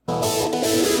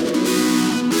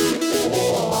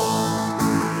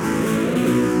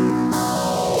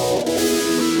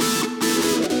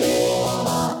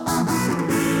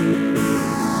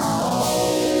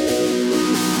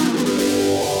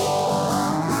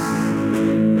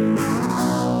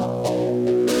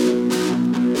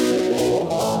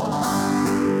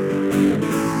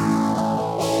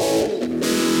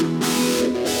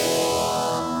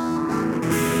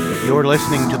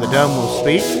listening to The Dumb Will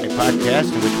Speak, a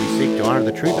podcast in which we seek to honor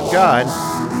the truth of God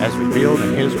as revealed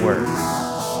in His Word.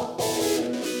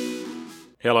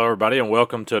 Hello, everybody, and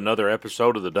welcome to another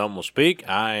episode of The Dumb Will Speak.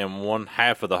 I am one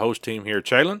half of the host team here,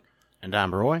 Chalon. And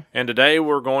I'm Roy. And today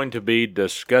we're going to be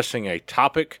discussing a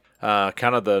topic,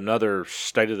 kind of another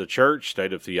state of the church,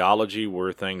 state of theology,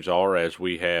 where things are as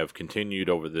we have continued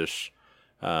over this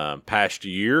past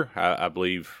year. I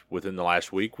believe within the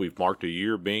last week we've marked a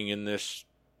year being in this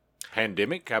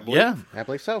pandemic, I believe. Yeah, I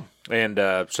believe so. And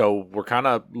so we're kind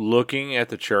of looking at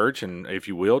the church and, if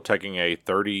you will, taking a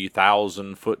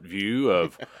 30,000-foot view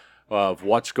of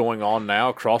what's going on now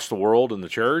across the world in the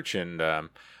church, and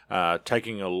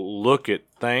taking a look at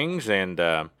things and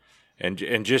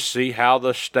just see how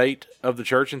the state of the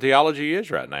church and theology is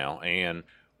right now. And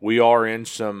we are in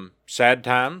some sad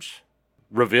times,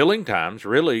 revealing times,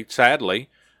 really, sadly.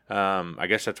 I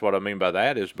guess that's what I mean by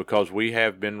that, is because we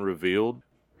have been revealed,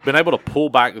 been able to pull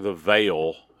back the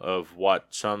veil of what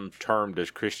some termed as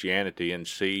Christianity and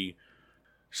see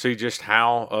just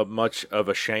how much of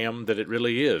a sham that it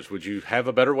really is. Would you have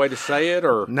a better way to say it,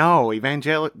 or no?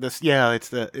 Instead of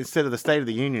the State of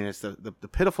the Union, it's the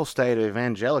pitiful state of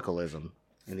evangelicalism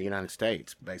in the United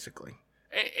States, basically.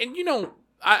 And you know,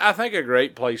 I think a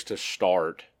great place to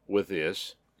start with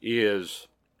this is,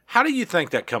 how do you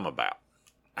think that come about?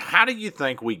 How do you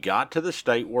think we got to the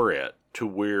state we're at, to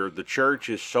where the church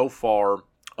is so far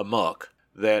amok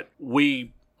that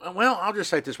I'll just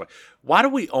say it this way. Why do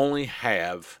we only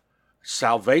have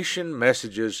salvation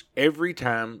messages every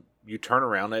time you turn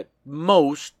around at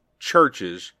most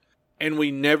churches, and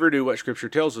we never do what Scripture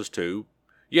tells us to?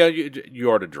 Yeah,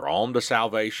 you are to draw them to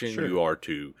salvation. Sure. You are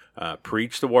to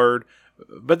preach the Word.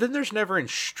 But then there's never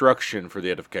instruction for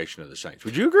the edification of the saints.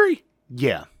 Would you agree?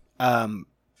 Yeah.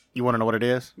 You want to know what it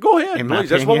is? Go ahead, please.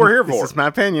 That's what we're here for. This is my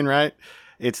opinion, right?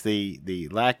 It's the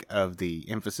lack of the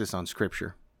emphasis on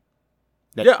Scripture.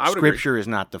 I would Scripture agree. Is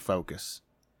not the focus.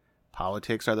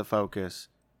 Politics are the focus.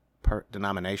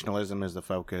 Denominationalism is the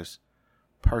focus.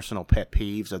 Personal pet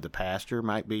peeves of the pastor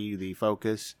might be the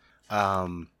focus.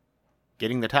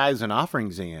 Getting the tithes and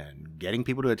offerings in. Getting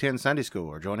people to attend Sunday school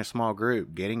or join a small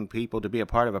group. Getting people to be a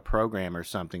part of a program or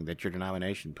something that your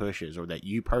denomination pushes or that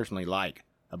you personally like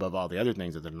above all the other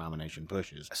things that the denomination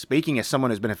pushes. Speaking as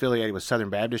someone who's been affiliated with Southern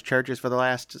Baptist churches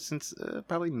for since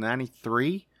probably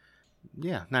 93.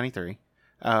 Yeah, 93.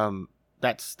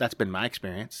 That's been my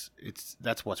experience.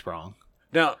 That's what's wrong.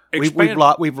 Now, we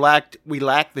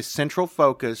lack the central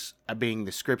focus of being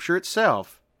the Scripture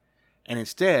itself, and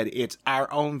instead it's our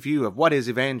own view of what is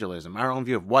evangelism, our own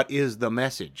view of what is the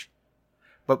message.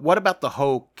 But what about the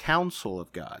whole counsel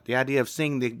of God? The idea of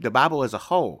seeing the Bible as a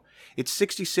whole. It's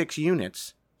 66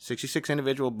 units, 66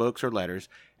 individual books or letters,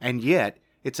 and yet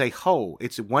it's a whole.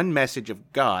 It's one message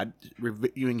of God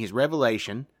reviewing His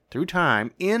revelation through time,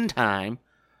 in time,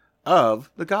 of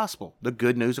the gospel, the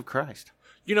good news of Christ.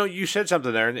 You know, you said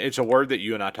something there, and it's a word that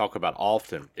you and I talk about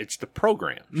often. It's the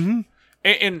programs. Mm-hmm.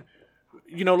 And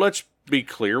you know, let's be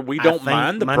clear, we don't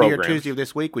mind the Monday programs. Or Tuesday of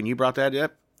this week, when you brought that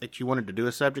up, that you wanted to do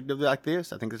a subject like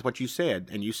this, I think that's what you said.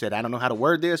 And you said, I don't know how to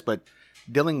word this, but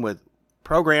dealing with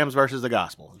programs versus the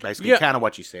gospel is basically kind of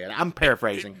what you said. I'm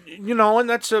paraphrasing. You know, and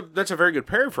that's a very good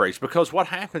paraphrase, because what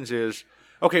happens is,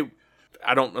 okay,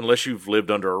 unless you've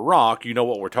lived under a rock, you know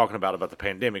what we're talking about the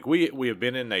pandemic. We have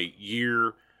been in a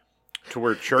year to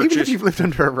where churches... Even if you've lived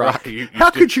under a rock, how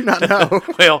could you not know?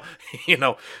 Well, you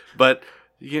know, but,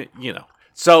 you know.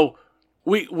 So,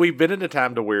 we've been in a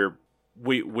time to where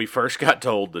we first got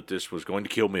told that this was going to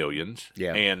kill millions.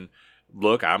 Yeah. And,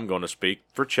 look, I'm going to speak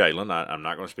for Chalon. I'm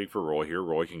not going to speak for Roy here.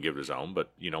 Roy can give his own.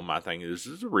 But, you know, my thing is,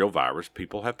 this is a real virus.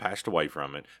 People have passed away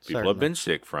from it. People have been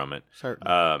sick from it.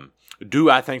 Certainly.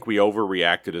 Do I think we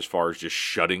overreacted as far as just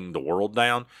shutting the world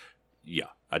down? Yeah,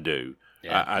 I do.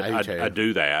 Yeah, I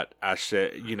do that. I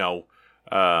said, you know,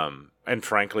 and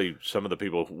frankly, some of the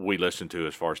people we listen to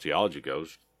as far as theology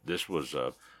goes, this was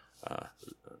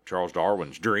Charles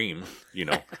Darwin's dream, you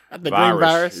know. The dream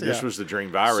virus. This was the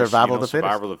dream virus. Survival of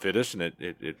the fittest, and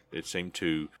it seemed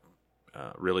to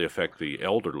really affect the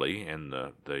elderly and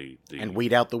the and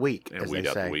weed out the weak. And weed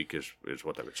out the weak is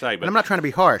what they would say. But I'm not trying to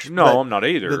be harsh. No, I'm not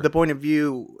either. The point of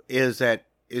view is that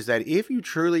if you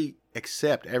truly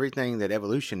accept everything that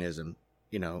evolutionism,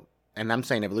 you know, and I'm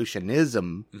saying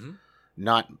evolutionism, mm-hmm.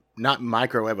 not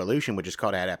microevolution, which is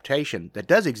called adaptation, that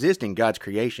does exist in God's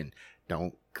creation.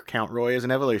 Don't count Roy as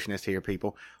an evolutionist here,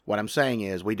 people. What I'm saying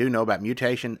is we do know about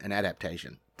mutation and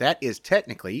adaptation. That is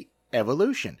technically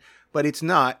evolution. But it's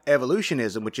not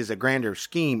evolutionism, which is a grander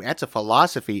scheme. That's a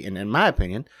philosophy, and in my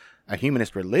opinion, a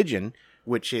humanist religion,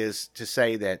 which is to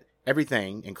say that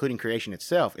everything, including creation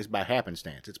itself, is by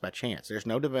happenstance. It's by chance. There's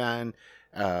no divine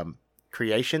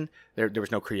creation. There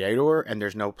was no creator, and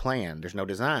there's no plan. There's no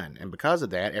design. And because of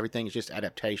that, everything is just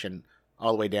adaptation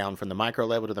all the way down from the micro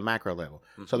level to the macro level.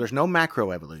 Mm-hmm. So there's no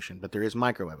macro evolution, but there is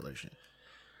micro evolution.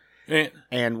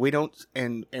 And we don't.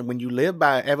 And when you live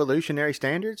by evolutionary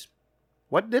standards,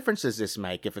 what difference does this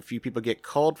make if a few people get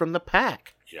culled from the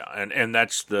pack? Yeah, and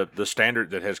that's the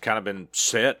standard that has kind of been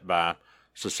set by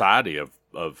society of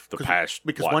the past.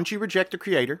 Because once you reject the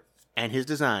creator and his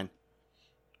design,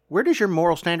 where does your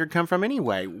moral standard come from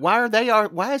anyway? Why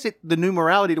is it the new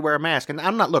morality to wear a mask? And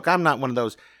I'm not one of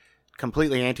those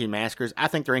completely anti-maskers. I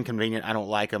think they're inconvenient. I don't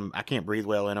like them. I can't breathe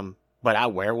well in them. But I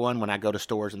wear one when I go to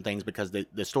stores and things because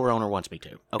the store owner wants me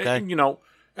to. Okay? And,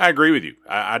 I agree with you.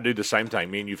 I do the same thing.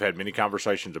 Me and you've had many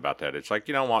conversations about that. It's like,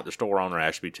 you know what? The store owner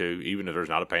asked me to. Even if there's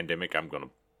not a pandemic, I'm gonna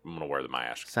wear the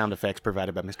mask. Sound effects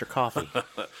provided by Mr. Coffee.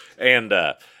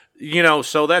 And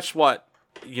so that's what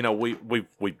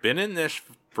we've been in this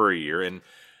for a year, and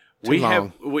we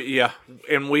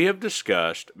have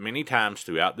discussed many times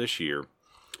throughout this year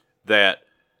that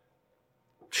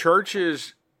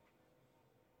churches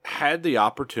had the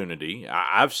opportunity.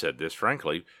 I've said this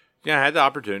frankly. I had the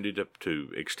opportunity to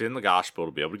extend the gospel,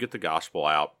 to be able to get the gospel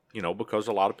out, because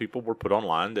a lot of people were put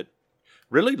online that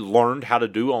really learned how to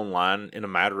do online in a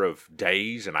matter of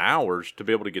days and hours to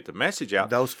be able to get the message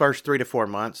out. Those first 3 to 4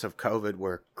 months of COVID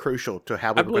were crucial to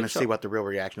how we were going to see what the real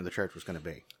reaction of the church was going to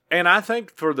be. And I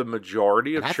think for the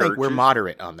majority of churches... I think we're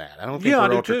moderate on that. I don't think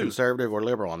we're ultra-conservative or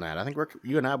liberal on that. I think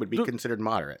you and I would be considered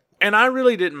moderate. And I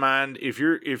really didn't mind if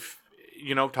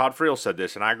Todd Friel said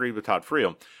this, and I agree with Todd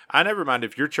Friel. I never mind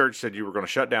if your church said you were going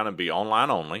to shut down and be online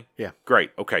only. Yeah.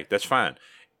 Great. Okay, that's fine.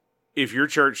 If your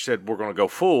church said we're going to go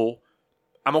full,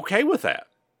 I'm okay with that.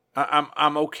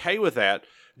 I'm okay with that.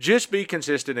 Just be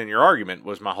consistent in your argument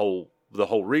was the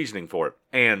whole reasoning for it.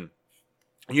 And,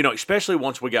 especially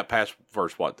once we got past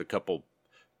first, the couple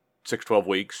 6-12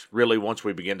 weeks, really once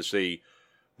we begin to see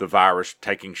the virus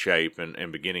taking shape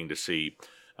and beginning to see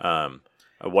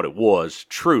what it was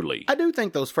truly. I do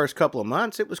think those first couple of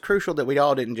months, it was crucial that we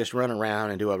all didn't just run around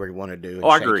and do whatever we wanted to do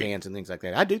and shake hands and things like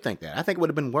that. I do think that. I think it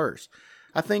would have been worse.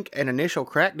 I think an initial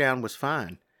crackdown was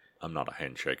fine. I'm not a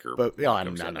handshaker. But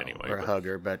I'm not anyway, or a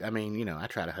hugger. But, I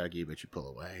try to hug you, but you pull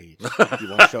away. You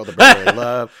won't show the brotherly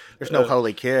love. There's no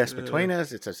holy kiss between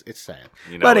us. It's sad.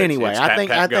 But anyway, I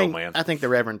think the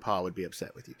Reverend Paul would be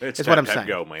upset with you. That's what I'm saying.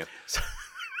 Go, man.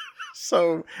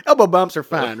 So elbow bumps are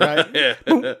fine, right?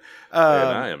 And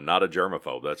I am not a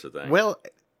germaphobe. That's the thing. Well,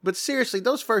 but seriously,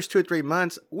 those first 2 or 3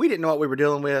 months, we didn't know what we were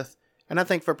dealing with, and I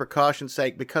think for precaution's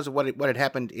sake, because of what had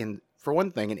happened for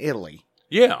one thing, in Italy,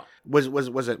 was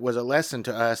a lesson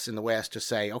to us in the West to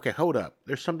say, okay, hold up,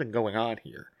 there's something going on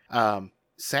here.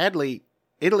 Sadly,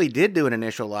 Italy did do an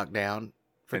initial lockdown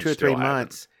for 2 or 3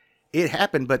 months. It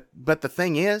happened, but the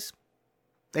thing is,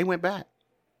 they went back.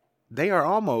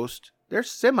 They're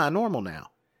semi-normal now.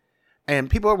 And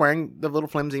people are wearing the little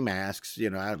flimsy masks. They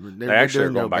actually are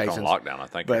going back on lockdown, I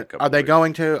think. But are they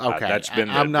going to? Okay. That's been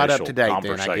I'm not up to date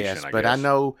then, I guess. But I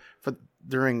know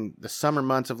during the summer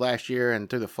months of last year and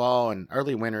through the fall and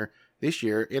early winter this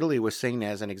year, Italy was seen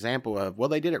as an example of,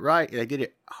 they did it right. They did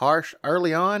it harsh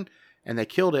early on, and they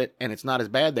killed it, and it's not as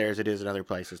bad there as it is in other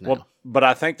places now. Well, but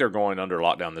I think they're going under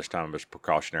lockdown this time as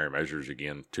precautionary measures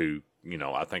again, too,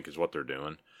 I think is what they're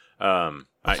doing.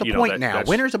 What's the point now?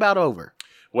 Winter's about over.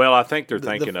 Well, I think they're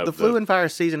thinking of the flu and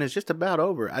virus season is just about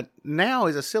over. Now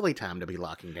is a silly time to be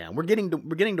locking down. We're getting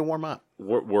to warm up.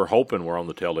 We're hoping we're on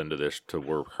the tail end of this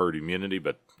to herd immunity,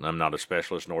 but I'm not a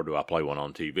specialist, nor do I play one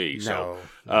on TV. No.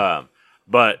 So,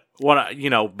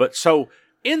 but so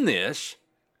in this,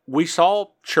 we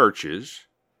saw churches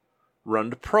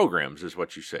run to programs, is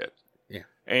what you said. Yeah.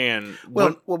 And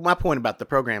well, my point about the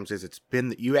programs is it's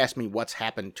been. You asked me what's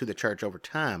happened to the church over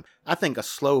time. I think a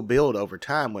slow build over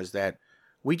time was that.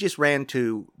 We just ran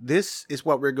to, this is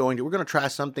what we're going to try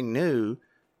something new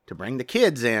to bring the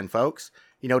kids in, folks.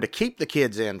 To keep the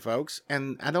kids in, folks.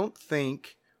 And I don't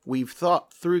think we've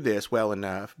thought through this well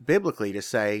enough biblically to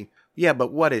say, yeah,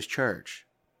 but what is church?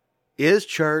 Is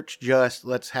church just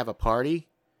let's have a party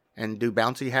and do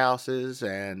bouncy houses?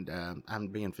 And I'm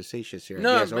being facetious here.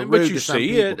 No, but you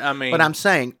see it. But I'm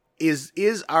saying,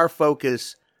 is our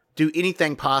focus do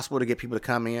anything possible to get people to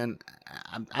come in?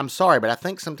 I'm sorry, but I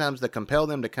think sometimes to compel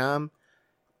them to come,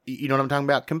 you know what I'm talking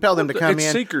about? Compel them to come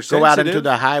in, go out into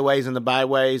the highways and the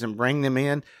byways and bring them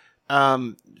in.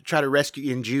 Try to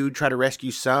rescue in Jude, try to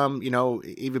rescue some,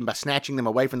 even by snatching them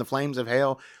away from the flames of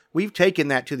hell. We've taken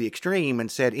that to the extreme and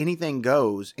said anything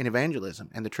goes in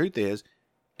evangelism. And the truth is,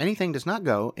 anything does not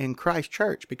go in Christ's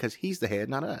church because he's the head,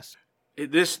 not us.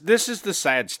 This is the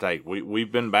sad state.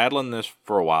 We've been battling this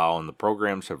for a while, and the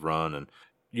programs have run.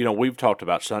 And we've talked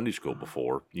about Sunday school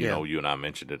before. You know, you and I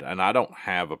mentioned it, and I don't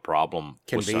have a problem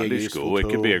with Sunday school. It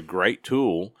could be a great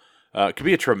tool. It could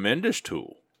be a tremendous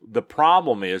tool. The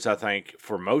problem is, I think,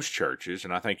 for most churches,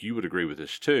 and I think you would agree with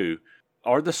this too,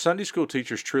 are the Sunday school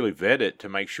teachers truly vetted to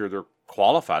make sure they're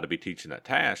qualified to be teaching that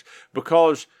task?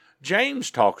 Because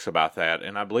James talks about that,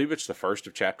 and I believe it's the first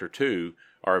of chapter 2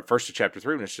 or first of chapter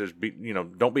 3 when it says,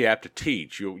 don't be apt to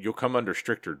teach. You'll come under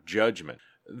stricter judgment.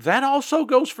 That also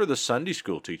goes for the Sunday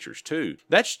school teachers too.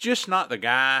 That's just not the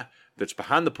guy that's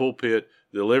behind the pulpit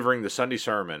delivering the Sunday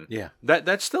sermon. Yeah,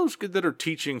 that's those that are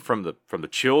teaching from the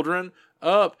children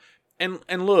up.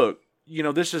 And look,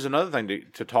 this is another thing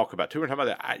to talk about too. We're talking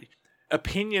about that.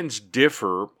 Opinions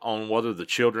differ on whether the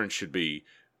children should be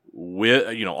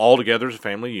all together as a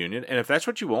family union. And if that's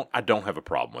what you want, I don't have a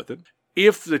problem with it.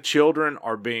 If the children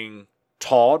are being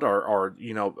taught or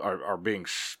are being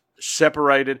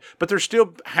separated, but they're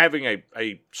still having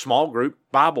a small group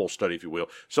Bible study, if you will,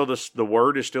 so the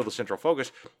word is still the central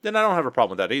focus, then I don't have a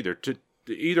problem with that either.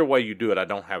 Either way you do it, I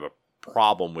don't have a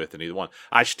problem with in either one.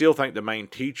 I still think the main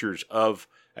teachers of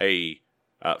a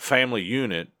family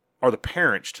unit are the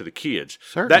parents to the kids.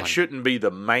 Certainly. That shouldn't be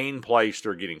the main place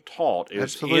they're getting taught is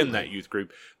Absolutely. In that youth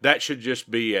group. That should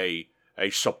just be a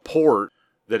support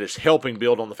that is helping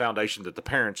build on the foundation that the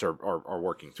parents are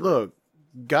working through. Look,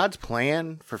 God's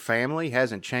plan for family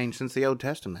hasn't changed since the Old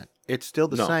Testament. It's still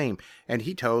the same. And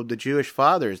he told the Jewish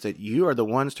fathers that you are the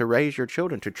ones to raise your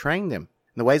children, to train them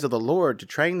in the ways of the Lord, to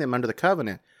train them under the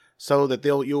covenant so that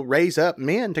you'll raise up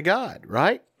men to God,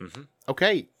 right? Mm-hmm.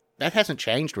 Okay, that hasn't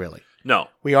changed really. No.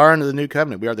 We are under the new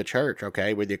covenant. We are the church,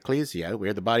 okay? We're the ecclesia.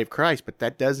 We're the body of Christ. But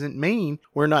that doesn't mean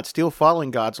we're not still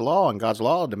following God's law. And God's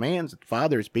law demands that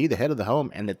fathers be the head of the home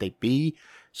and that they be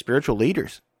spiritual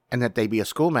leaders and that they be a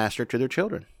schoolmaster to their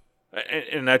children.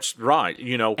 And that's right,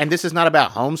 And this is not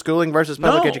about homeschooling versus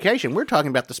public education. We're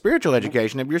talking about the spiritual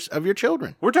education of your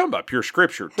children. We're talking about pure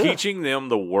Scripture, teaching them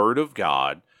the Word of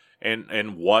God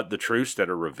and what the truths that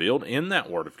are revealed in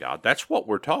that Word of God. That's what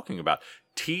we're talking about.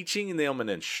 Teaching them and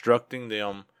instructing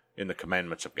them in the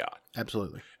commandments of God.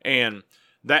 Absolutely. And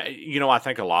that, I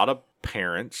think a lot of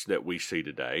parents that we see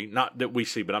today, not that we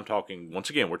see, but I'm talking, once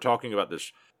again, we're talking about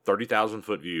this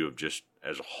 30,000-foot view of just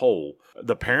as a whole.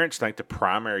 The parents think the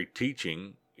primary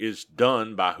teaching is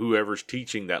done by whoever's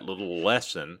teaching that little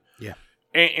lesson. Yeah.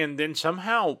 And then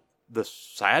somehow the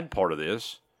sad part of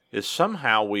this is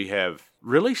somehow we have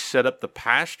really set up the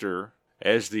pastor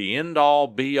as the end-all,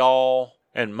 be-all.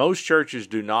 And most churches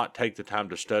do not take the time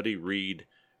to study, read,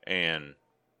 and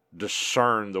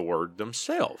discern the word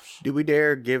themselves. Do we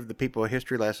dare give the people a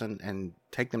history lesson and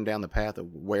take them down the path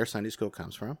of where Sunday school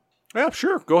comes from? Yeah,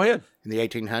 sure. Go ahead. In the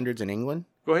 1800s in England,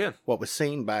 go ahead. What was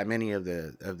seen by many of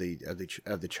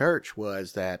the church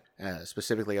was that,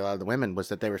 specifically a lot of the women, was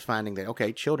that they were finding that,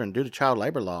 okay, children, due to child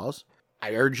labor laws,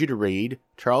 I urge you to read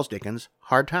Charles Dickens'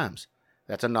 Hard Times.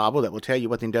 That's a novel that will tell you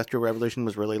what the Industrial Revolution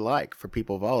was really like for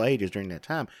people of all ages during that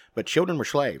time. But children were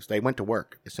slaves. They went to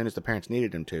work as soon as the parents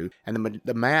needed them to. And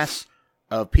the mass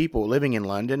of people living in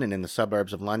London and in the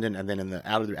suburbs of London and then in the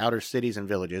outer cities and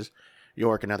villages,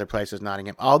 York and other places,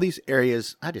 Nottingham, all these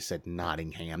areas. I just said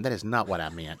Nottingham. That is not what I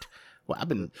meant. Well, I've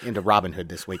been into Robin Hood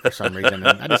this week for some reason,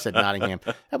 and I just said Nottingham.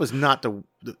 That was not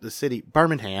the city.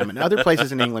 Birmingham and other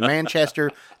places in England,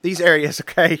 Manchester, these areas,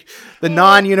 okay? The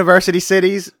non-university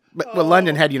cities. Well,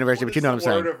 London had university, but you know what I'm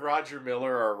saying. Word of Roger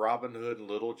Miller or Robin Hood and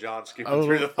Little John skipping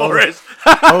through the forest.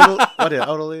 Golly,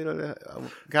 whatever.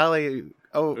 Golly,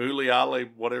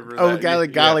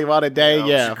 what a day!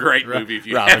 Yeah, it's a great movie if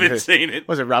you haven't seen it.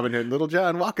 Was it Robin Hood and Little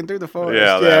John walking through the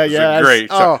forest? Yeah, great.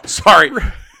 Sorry,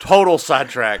 total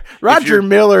sidetrack. Roger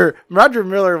Miller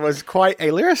was quite a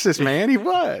lyricist, man. He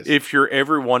was. If you're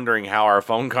ever wondering how our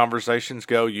phone conversations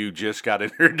go, you just got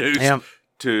introduced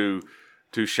to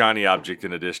shiny object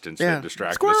in the distance that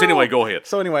distracted us. Anyway, go ahead.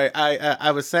 So anyway,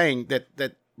 I was saying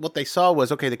that what they saw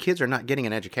was, okay, the kids are not getting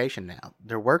an education now.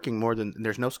 They're working more than,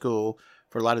 there's no school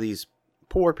for a lot of these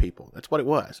poor people. That's what it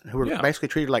was, who were basically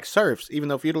treated like serfs, even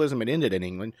though feudalism had ended in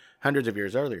England hundreds of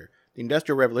years earlier. The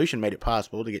Industrial Revolution made it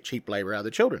possible to get cheap labor out of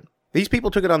the children. These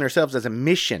people took it on themselves as a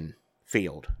mission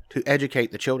field to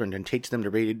educate the children and teach them to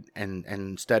read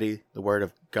and study the Word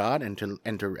of God and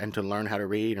to learn how to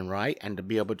read and write and to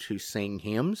be able to sing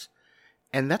hymns.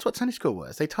 And that's what Sunday school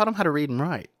was. They taught them how to read and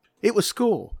write. It was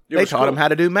school. They taught them how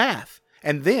to do math.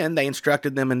 And then they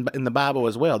instructed them in the Bible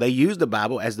as well. They used the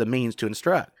Bible as the means to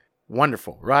instruct.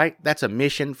 Wonderful, right? That's a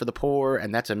mission for the poor,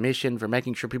 and that's a mission for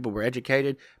making sure people were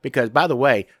educated. Because, by the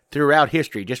way, throughout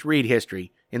history, just read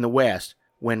history in the West,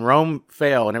 when Rome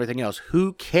fell and everything else,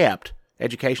 who kept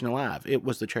education alive. It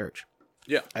was the church.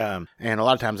 Yeah. And a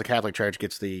lot of times the Catholic Church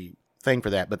gets the thing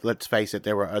for that, but let's face it,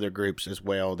 there were other groups as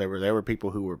well. There were people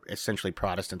who were essentially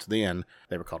Protestants then.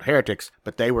 They were called heretics,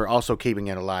 but they were also keeping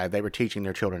it alive. They were teaching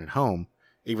their children at home,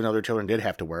 even though their children did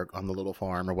have to work on the little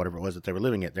farm or whatever it was that they were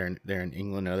living at there in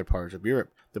England and other parts of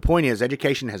Europe. The point is,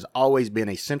 education has always been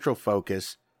a central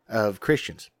focus of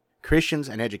Christians. Christians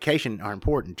and education are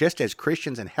important, just as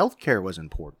Christians and healthcare was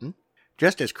important,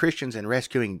 just as Christians and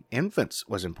rescuing infants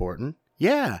was important.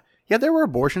 Yeah, there were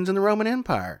abortions in the Roman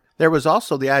Empire. There was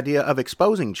also the idea of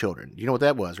exposing children. You know what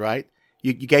that was, right?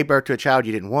 You gave birth to a child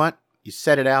you didn't want, you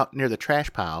set it out near the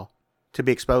trash pile to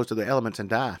be exposed to the elements and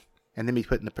die, and then be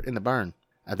put in the burn.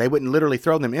 They wouldn't literally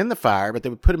throw them in the fire, but they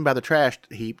would put them by the trash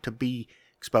heap to be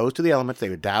exposed to the elements. They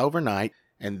would die overnight,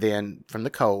 and then from the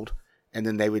cold, and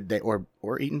then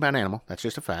or eaten by an animal. That's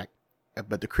just a fact.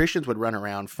 But the Christians would run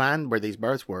around, find where these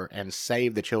births were, and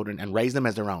save the children and raise them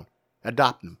as their own,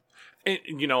 adopt them. And,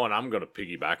 and I'm going to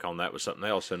piggyback on that with something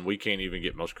else, and we can't even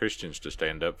get most Christians to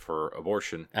stand up for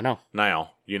abortion. I know.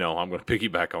 Now, I'm going to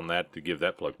piggyback on that to give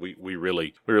that plug. We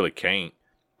really can't.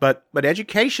 But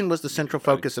education was the central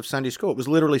focus of Sunday school. It was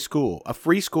literally school, a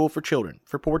free school for children,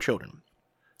 for poor children.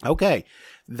 Okay,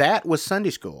 that was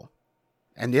Sunday school.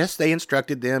 And yes, they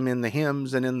instructed them in the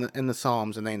hymns and in the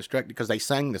psalms, and they instructed because they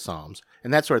sang the psalms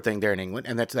and that sort of thing there in England,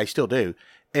 and they still do.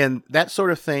 And that sort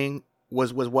of thing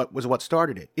was what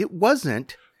started it. It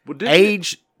wasn't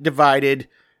age-divided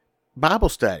Bible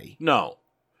study. No.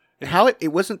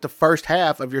 It wasn't the first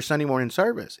half of your Sunday morning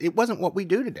service. It wasn't what we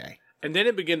do today. And then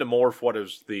it began to morph. What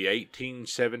is the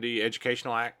 1870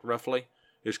 Educational Act, roughly?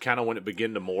 Is kind of when it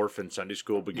began to morph and Sunday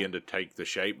school began to take the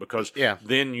shape, because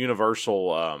then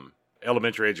universal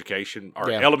elementary education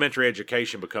elementary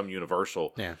education become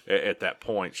universal at that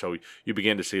point. So you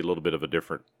begin to see a little bit of a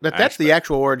different But that's the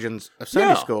actual origins of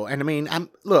Sunday school. And I mean, I'm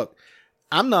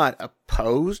not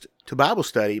opposed to Bible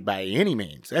study by any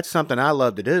means. That's something I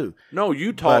love to do. No,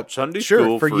 you taught Sunday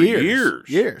school for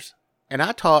years. And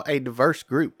I taught a diverse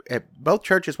group at both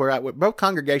churches both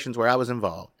congregations where I was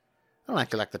involved. I don't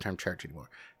actually like the term church anymore.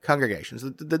 Congregations.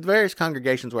 The various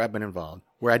congregations where I've been involved,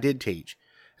 where I did teach.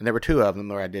 And there were 2 of them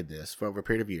where I did this for over a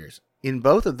period of years. In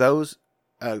both of those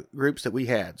groups that we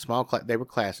had, they were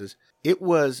classes, it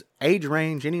was age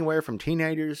range anywhere from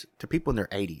teenagers to people in their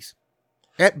 80s.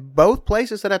 At both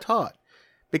places that I taught.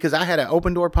 Because I had an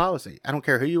open door policy. I don't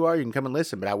care who you are, you can come and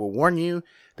listen, but I will warn you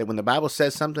that when the Bible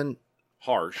says something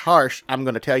harsh, I'm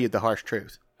going to tell you the harsh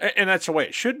truth. And that's the way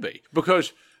it should be.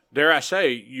 Because, dare I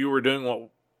say, you were doing what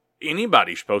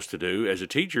anybody's supposed to do as a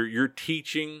teacher. You're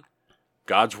teaching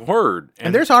God's Word.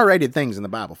 And there's R-rated things in the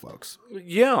Bible, folks.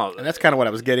 Yeah. And that's kind of what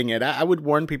I was getting at. I would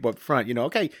warn people up front,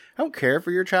 okay, I don't care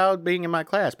for your child being in my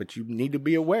class, but you need to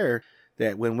be aware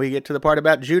that when we get to the part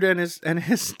about Judah and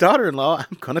his daughter-in-law,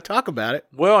 I'm going to talk about it.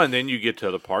 Well, and then you get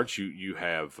to the parts you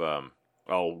have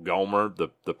Gomer,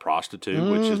 the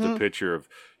prostitute, which is the picture of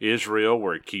Israel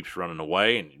where it keeps running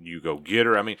away, and you go get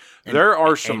her. I mean, there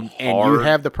are some and you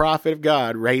have the prophet of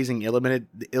God raising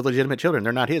illegitimate children.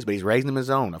 They're not his, but he's raising them his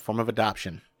own, a form of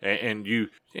adoption. And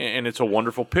it's a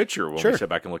wonderful picture when we sit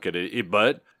back and look at it.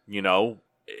 But,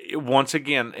 once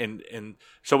again, and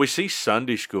so we see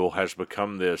Sunday school has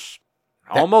become this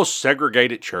almost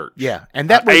segregated church. Yeah, and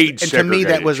to me,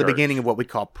 that was the beginning of what we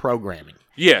call programming.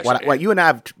 Yes. What you and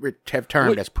I have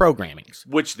termed as programmings.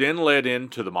 Which then led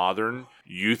into the modern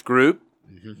youth group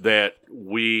that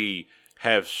we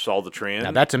have saw the trend.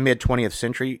 Now, that's a mid-20th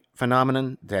century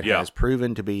phenomenon that has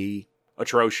proven to be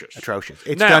atrocious.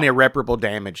 It's done irreparable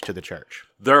damage to the church.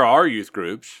 There are youth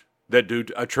groups that do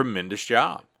a tremendous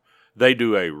job. They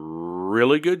do a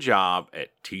really good job at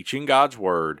teaching God's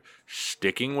Word,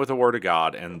 sticking with the Word of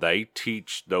God, and they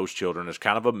teach those children as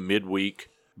kind of a midweek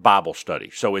Bible study.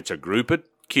 So it's a group of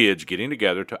kids getting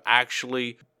together to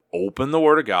actually open the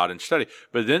Word of God and study.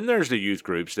 But then there's the youth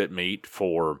groups that meet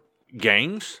for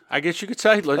games, I guess you could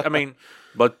say. What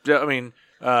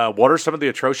are some of the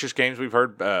atrocious games we've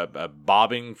heard?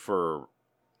 Bobbing for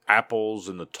apples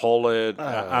in the toilet.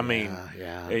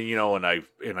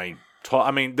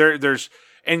 There's.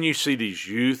 And you see these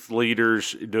youth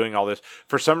leaders doing all this.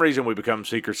 For some reason, we become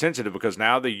seeker sensitive because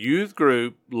now the youth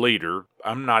group leader,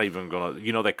 I'm not even going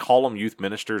to, they call them youth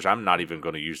ministers. I'm not even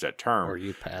going to use that term. Or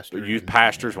youth pastors. Youth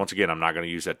pastors, once again, I'm not going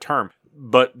to use that term.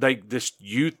 But this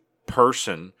youth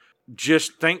person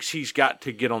just thinks he's got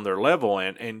to get on their level.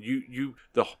 And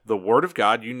the Word of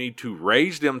God, you need to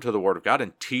raise them to the Word of God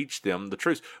and teach them the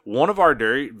truth. One of our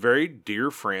very, very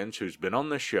dear friends who's been on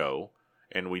the show,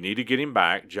 and we need to get him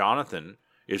back, Jonathan,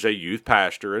 is a youth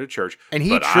pastor at a church. And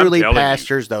he truly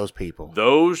pastors those people.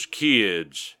 Those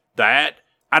kids, that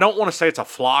I don't want to say it's a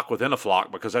flock within a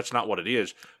flock because that's not what it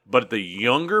is, but the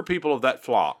younger people of that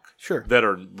flock that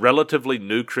are relatively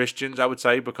new Christians, I would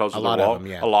say, because of their walk.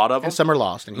 A lot of them. And some are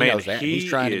lost, and he knows that. He's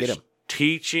trying to get them.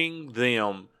 Teaching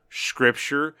them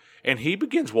Scripture, and he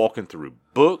begins walking through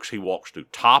books, he walks through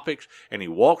topics, and he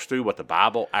walks through what the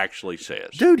Bible actually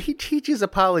says. Dude, he teaches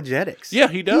apologetics. Yeah,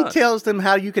 he does. He tells them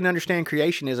how you can understand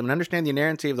creationism and understand the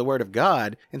inerrancy of the Word of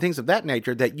God and things of that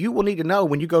nature that you will need to know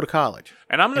when you go to college.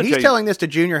 And I'm going to he's telling this to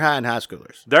junior high and high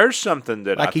schoolers. There's something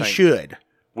that I think he should.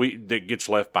 That gets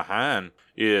left behind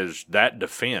is that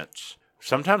defense.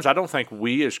 Sometimes I don't think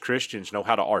we as Christians know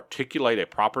how to articulate a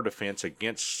proper defense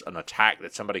against an attack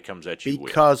that somebody comes at you with.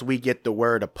 Because we get the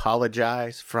word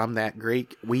apologize from that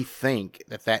Greek, we think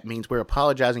that means we're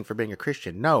apologizing for being a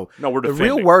Christian. No, we're defending. The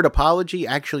real word apology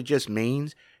actually just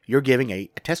means you're giving a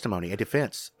testimony, a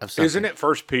defense of something. Isn't it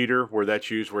 1 Peter where that's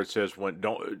used, where it says,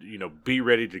 be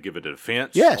ready to give a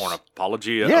defense or an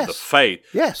apology of the faith?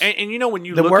 Yes. And when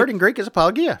you the word in Greek is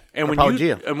apologia. And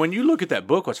when you look at that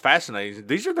book, what's fascinating is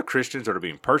these are the Christians that are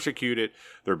being persecuted.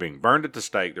 They're being burned at the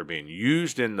stake. They're being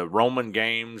used in the Roman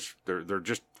games. They're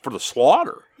just for the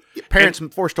slaughter. Parents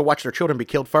forced to watch their children be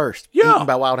killed first, eaten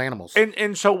by wild animals.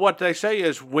 And so what they say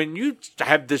is when you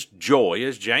have this joy,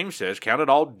 as James says, count it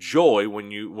all joy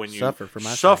when you suffer for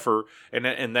my sake.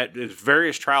 And that is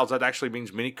various trials. That actually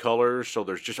means many colors. So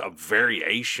there's just a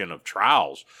variation of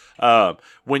trials.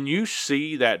 When you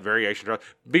see that variation,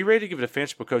 be ready to give a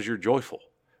defense because you're joyful,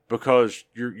 because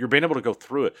you're being able to go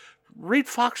through it. Read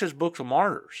Fox's books of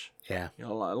martyrs. Yeah,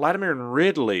 Latimer and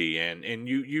Ridley, and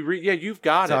you read. Yeah, you've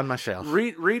got it's on my shelf.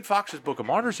 Read Fox's Book of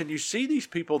Martyrs, and you see these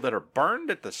people that are burned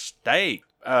at the stake.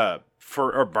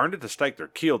 Burned at the stake. They're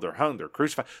killed. They're hung. They're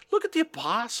crucified. Look at the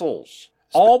apostles.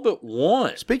 All but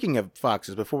one. Speaking of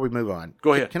foxes, before we move on,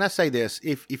 go ahead. Can I say this?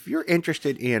 If you're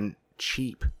interested in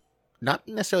cheap, not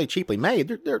necessarily cheaply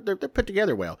made, they're put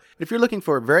together well. But if you're looking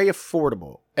for very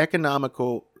affordable,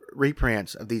 economical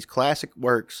reprints of these classic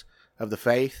works of the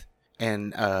faith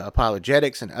and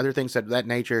apologetics and other things of that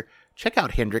nature, check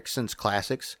out Hendrickson's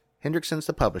Classics. Hendrickson's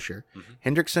the publisher. Mm-hmm.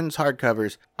 Hendrickson's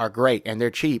hardcovers are great, and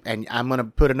they're cheap. And I'm going to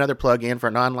put another plug in for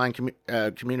an online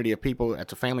community of people.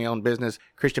 It's a family-owned business,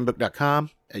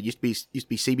 ChristianBook.com. It used to be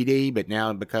CBD, but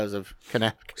now because of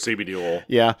CBD oil.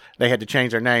 Yeah, they had to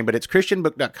change their name. But it's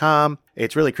ChristianBook.com.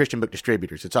 It's really Christian Book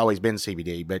Distributors. It's always been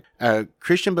CBD. But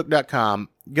ChristianBook.com,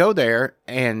 go there,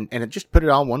 and it just put it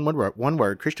all one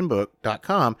word,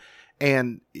 ChristianBook.com.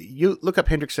 And you look up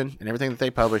Hendrickson and everything that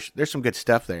they publish. There's some good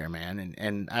stuff there, man.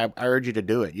 And I urge you to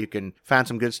do it. You can find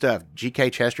some good stuff. G.K.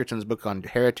 Chesterton's book on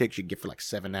heretics you can get for like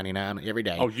 $7.99 every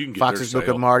day. Oh, you can get Fox's Book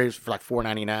of Martyrs for like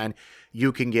 $4.99.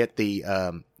 You can get the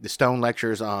Stone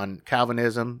Lectures on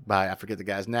Calvinism by, I forget the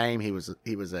guy's name. He was a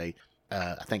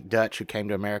I think Dutch who came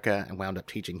to America and wound up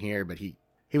teaching here, but he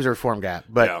was a Reformed guy.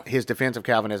 But his defense of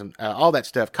Calvinism, all that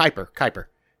stuff. Kuyper.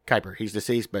 He's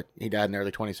deceased, but he died in the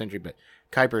early 20th century. But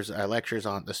Kuyper's lectures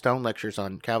on the Stone Lectures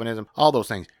on Calvinism, all those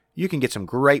things. You can get some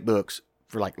great books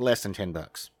for like less than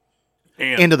 $10.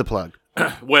 And end of the plug.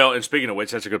 Well, and speaking of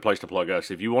which, that's a good place to plug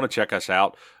us. If you want to check us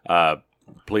out,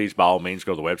 please, by all means,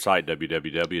 go to the website,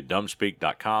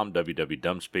 www.dumbspeak.com,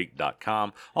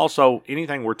 www.dumbspeak.com. Also,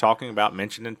 anything we're talking about,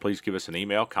 mentioning, please give us an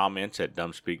email,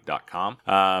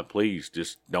 comments@dumbspeak.com. Please,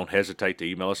 just don't hesitate to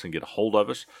email us and get a hold of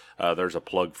us. There's a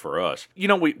plug for us. You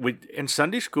know, we in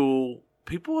Sunday school,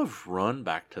 people have run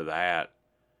back to that,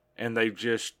 and they've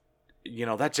just,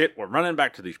 that's it. We're running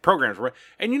back to these programs.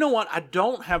 And you know what? I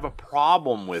don't have a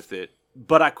problem with it,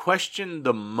 but I question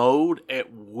the mode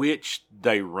at which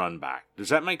they run back. Does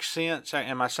that make sense?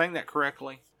 Am I saying that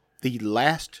correctly? The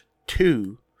last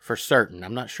two, for certain,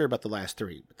 I'm not sure about the last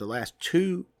three, but the last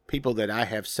two people that I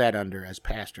have sat under as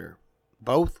pastor,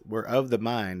 both were of the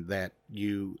mind that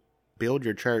you build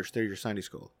your church through your Sunday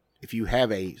school. If you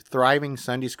have a thriving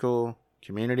Sunday school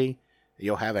community,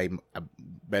 you'll have a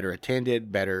better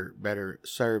attended, better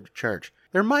served church.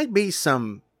 There might be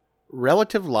some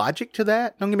relative logic to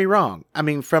that. Don't get me wrong. I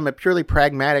mean, from a purely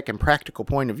pragmatic and practical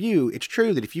point of view, it's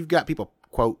true that if you've got people,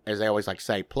 quote, as they always like to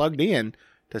say, plugged in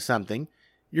to something,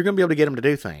 you're going to be able to get them to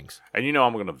do things. And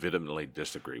I'm going to vehemently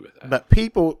disagree with that. But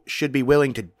people should be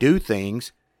willing to do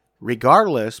things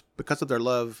regardless because of their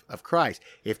love of Christ.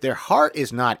 If their heart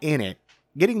is not in it,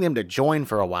 getting them to join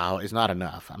for a while is not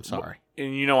enough. I'm sorry.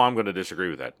 And I'm going to disagree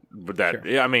with that. Sure.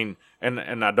 Yeah, I mean,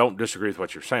 and I don't disagree with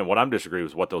what you're saying. What I'm disagreeing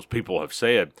with is what those people have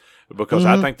said, because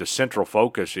I think the central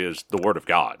focus is the Word of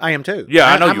God. I am too. Yeah,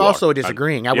 I know I'm also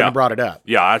disagreeing. I wouldn't have brought it up.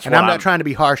 Yeah, and I'm not trying to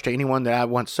be harsh to anyone that I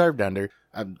once served under.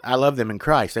 I love them in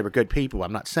Christ. They were good people.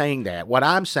 I'm not saying that. What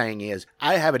I'm saying is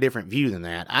I have a different view than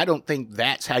that. I don't think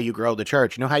that's how you grow the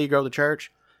church. You know how you grow the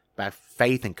church? by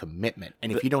faith and commitment.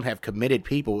 And if you don't have committed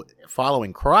people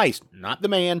following Christ, not the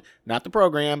man, not the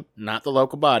program, not the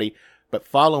local body, but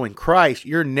following Christ,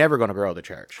 you're never going to grow the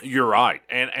church. You're right.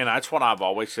 And that's what I've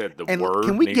always said. The word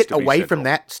can we needs get to be away central. from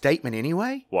that statement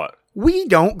anyway? What? We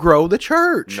don't grow the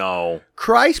church. No.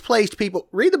 Christ placed people.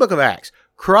 Read the book of Acts.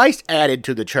 Christ added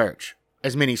to the church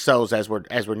as many souls as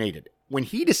were needed. When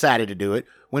he decided to do it,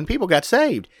 when people got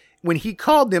saved, when he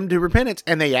called them to repentance,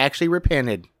 and they actually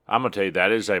repented. I'm going to tell you,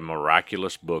 that is a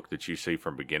miraculous book that you see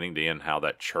from beginning to end, how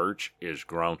that church is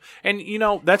grown. And,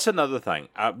 that's another thing.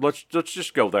 Let's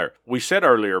just go there. We said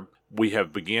earlier, we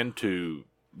have begun to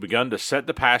set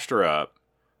the pastor up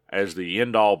as the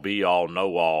end-all, be-all,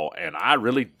 know-all, and I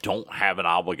really don't have an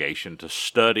obligation to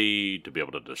study, to be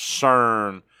able to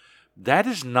discern. That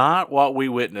is not what we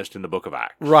witnessed in the book of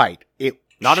Acts. Right.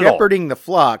 Not shepherding the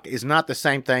flock is not the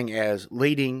same thing as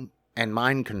leading and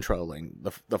mind controlling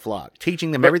the flock,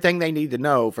 teaching them everything they need to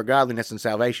know for godliness and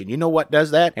salvation. You know what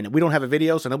does that? And we don't have a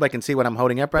video, so nobody can see what I'm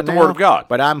holding up right now. The Word of God.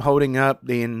 But I'm holding up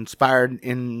the inspired,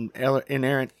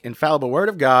 inerrant, infallible Word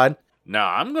of God.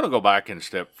 Now, I'm going to go back and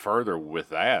step further with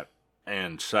that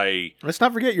and say... Let's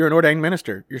not forget you're an ordained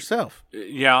minister yourself.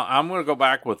 Yeah, I'm going to go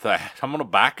back with that. I'm going to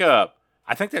back up.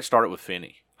 I think that started with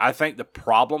Finney. I think the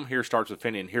problem here starts with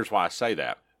Finney, and here's why I say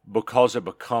that. Because it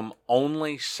become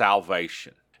only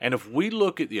salvation. And if we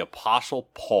look at the Apostle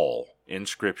Paul in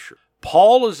Scripture,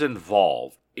 Paul is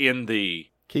involved in the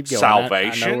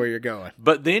salvation. I know where you're going.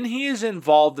 But then he is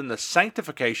involved in the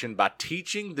sanctification by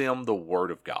teaching them the Word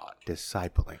of God.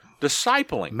 Discipling.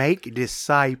 Make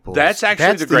disciples. That's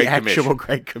actually the Great Commission. Actual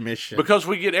Great Commission. Because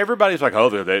we get everybody's like,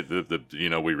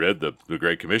 we read the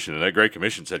Great Commission, and that Great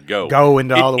Commission said go. Go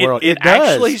into all the world. It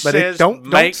does, actually but says don't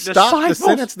make stop disciples. the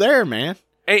sentence there, man.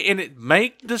 And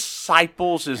make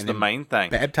disciples is the main thing.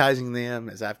 Baptizing them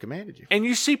as I've commanded you. And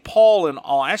you see Paul in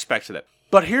all aspects of that.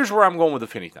 But here's where I'm going with the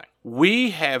Finney thing. We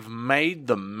have made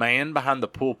the man behind the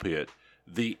pulpit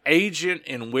the agent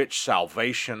in which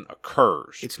salvation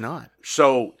occurs. It's not.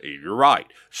 So, you're right.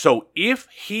 So, if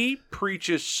he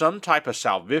preaches some type of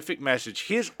salvific message,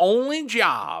 his only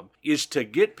job is to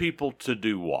get people to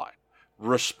do what?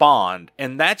 Respond.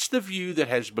 And that's the view that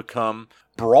has become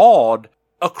broad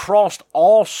across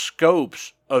all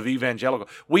scopes of evangelical.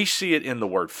 We see it in the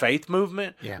Word Faith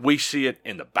movement. Yeah. We see it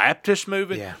in the Baptist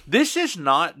movement. Yeah. This is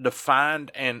not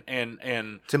defined and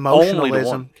it's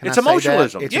emotionalism. It's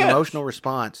emotionalism. It's an emotional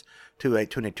response to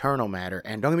an eternal matter.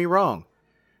 And don't get me wrong,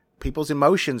 people's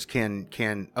emotions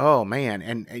can oh man,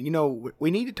 and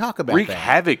we need to talk about wreak that.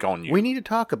 Havoc on you. We need to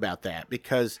talk about that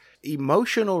because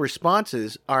emotional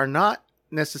responses are not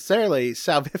necessarily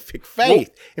salvific faith.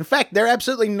 Well, in fact, they're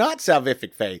absolutely not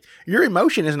salvific faith. Your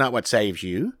emotion is not what saves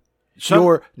you.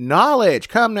 Your knowledge.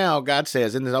 Come now, God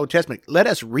says in the Old Testament, let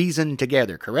us reason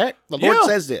together, correct? The Lord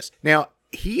says this. Now,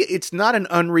 it's not an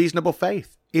unreasonable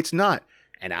faith. It's not.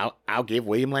 And I'll give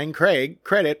William Lane Craig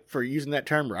credit for using that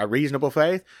term, a reasonable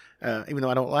faith, even though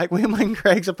I don't like William Lane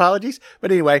Craig's apologies.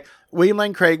 But anyway, William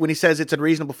Lane Craig, when he says it's a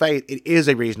reasonable faith, it is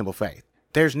a reasonable faith.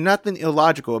 There's nothing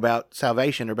illogical about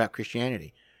salvation or about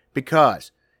Christianity,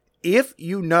 because if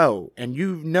you know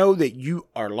that you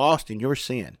are lost in your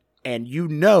sin, and you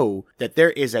know that there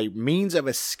is a means of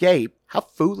escape, how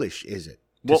foolish is it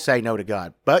to say no to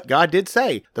God? But God did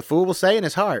say, the fool will say in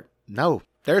his heart, no,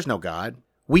 there's no God.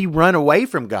 We run away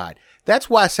from God. That's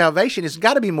why salvation has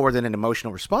got to be more than an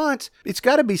emotional response. It's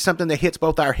got to be something that hits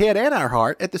both our head and our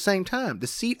heart at the same time. The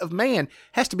seat of man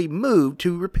has to be moved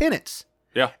to repentance.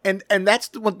 Yeah. And that's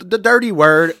the dirty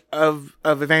word of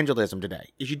evangelism today,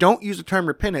 is you don't use the term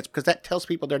repentance because that tells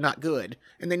people they're not good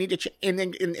and they need to and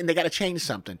they got to change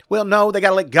something. Well, no, they got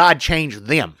to let God change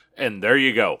them. And there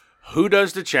you go. Who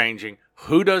does the changing?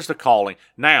 Who does the calling?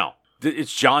 Now,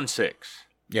 it's John 6.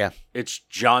 Yeah. It's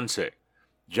John 6.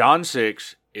 John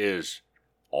 6 is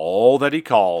all that he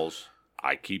calls.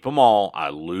 I keep them all. I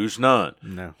lose none.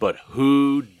 No. But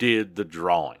who did the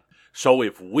drawing? So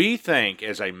if we think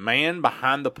as a man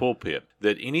behind the pulpit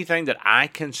that anything that I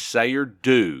can say or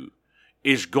do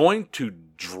is going to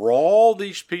draw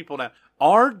these people down,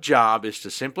 our job is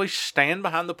to simply stand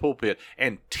behind the pulpit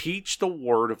and teach the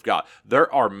Word of God.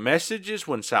 There are messages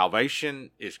when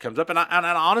salvation comes up, and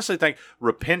I honestly think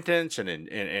repentance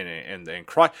and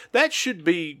Christ, that should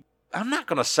be, I'm not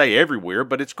going to say everywhere,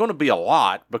 but it's going to be a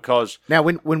lot, because... Now,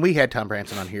 when we had Tom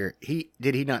Branson on here,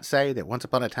 did he not say that once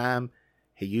upon a time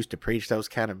he used to preach those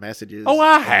kind of messages? Oh,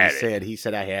 I had it. He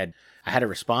said I had a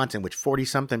response in which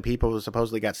 40-something people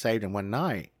supposedly got saved in one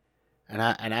night. And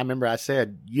I remember I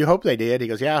said, you hope they did? He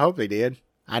goes, yeah, I hope they did.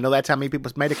 I know that's how many people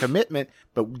made a commitment,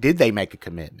 but did they make a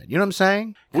commitment? You know what I'm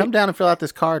saying? Come down and fill out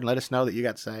this card and let us know that you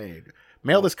got saved.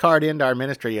 Mail this card into our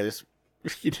ministry. You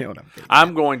know what I'm thinking.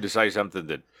 I'm going to say something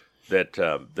that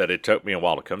it took me a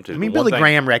while to come to. I mean, Billy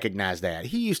Graham recognized that.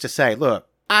 He used to say, look,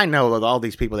 I know that all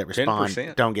these people that respond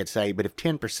 10%. don't get saved, but if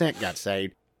 10% got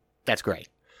saved, that's great,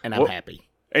 and I'm happy.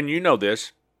 And you know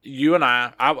this. You and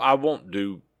I won't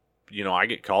do, I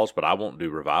get calls, but I won't do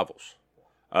revivals.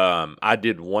 I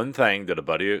did one thing that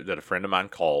a friend of mine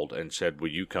called and said, will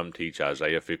you come teach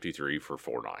Isaiah 53 for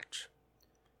 4 nights?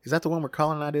 Is that the one where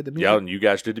Colin and I did the music? Yeah, and you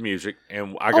guys did the music.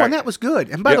 And and that was good.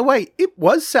 And by the way, it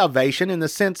was salvation in the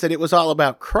sense that it was all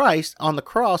about Christ on the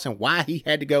cross and why he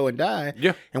had to go and die.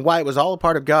 Yeah. And why it was all a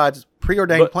part of God's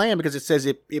preordained plan, because it says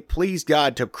it pleased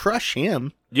God to crush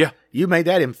him. Yeah. You made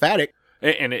that emphatic.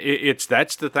 And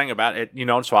that's the thing about it,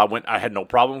 and so I had no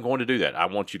problem going to do that. I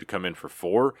want you to come in for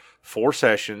four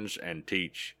sessions and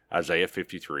teach Isaiah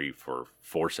 53 for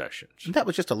 4 sessions. And that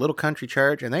was just a little country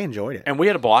church, and they enjoyed it. And we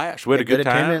had a blast. We had a good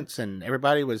time. Attendance, and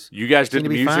everybody was. You guys did the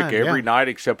music every yeah. night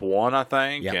except one, I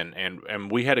think, yeah.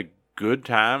 and we had a good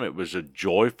time. It was a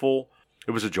joyful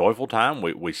time.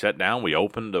 We sat down, we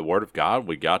opened the Word of God,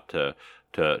 we got to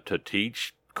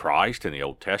teach Christ in the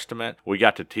Old Testament. We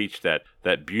got to teach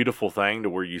that beautiful thing to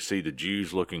where you see the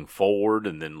Jews looking forward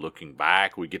and then looking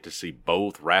back. We get to see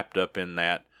both wrapped up in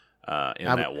that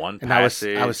that one passage.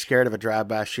 And I was scared of a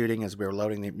drive-by shooting as we were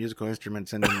loading the musical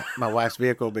instruments into my wife's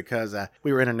vehicle because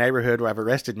we were in a neighborhood where I've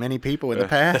arrested many people in the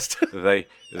past. They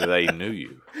knew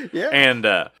you. Yeah.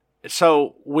 And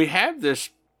so we have this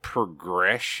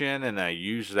progression, and I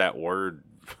use that word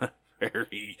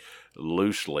very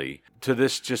loosely, to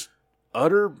this just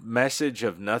utter message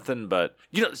of nothing but,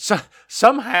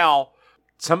 somehow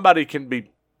somebody can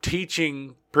be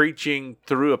preaching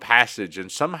through a passage,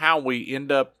 and somehow we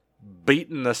end up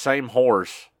beating the same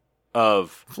horse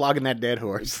of flogging that dead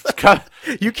horse.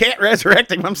 You can't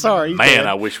resurrect him. I'm sorry. Man,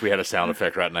 I wish we had a sound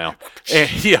effect right now.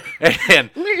 And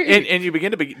you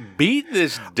begin to beat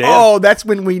this dead. Oh, that's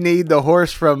when we need the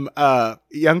horse from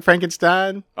Young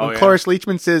Frankenstein. When Cloris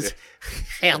Leachman says,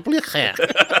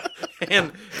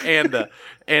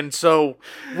 and so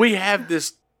we have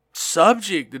this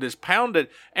subject that is pounded,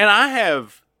 and I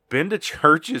have been to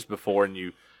churches before,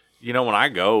 and when I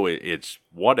go, it's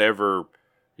whatever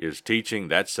is teaching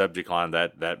that subject line,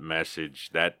 that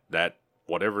message, that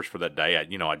whatever's for that day.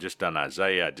 I just done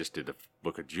Isaiah. I just did the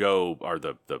book of Job, or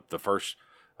the first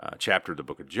chapter of the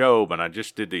book of Job, and I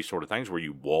just did these sort of things where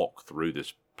you walk through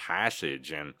this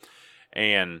passage,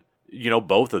 and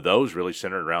both of those really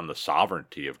centered around the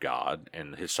sovereignty of God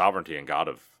and his sovereignty and God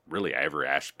of really every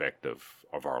aspect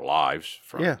of our lives,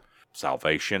 from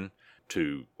salvation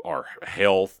to our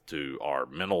health to our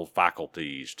mental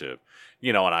faculties to,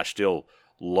 and I still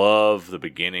love the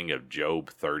beginning of Job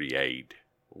 38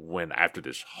 when, after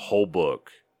this whole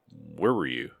book, where were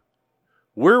you?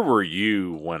 Where were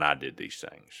you when I did these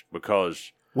things?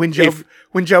 Because when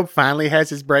Job finally has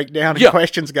his breakdown and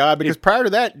questions God, because prior to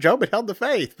that, Job had held the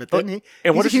faith, but then he's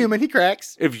a human, he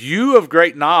cracks. If you have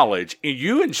great knowledge,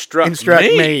 you instruct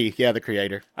me. Yeah, the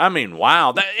Creator. I mean,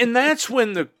 wow. And that's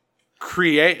when the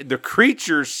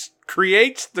creature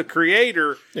creates the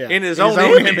Creator in his own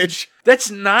image.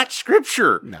 That's not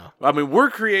Scripture. No. I mean, we're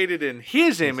created in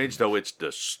his image, though it's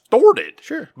distorted.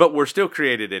 Sure. But we're still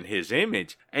created in his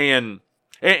image. And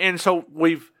so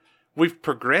we've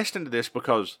progressed into this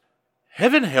because,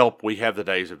 heaven help, we have the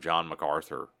days of John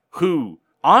MacArthur, who,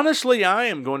 honestly, I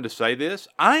am going to say this,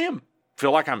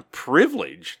 feel like I'm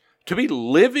privileged to be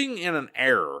living in an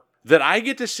era that I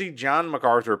get to see John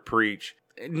MacArthur preach,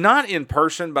 not in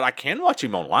person, but I can watch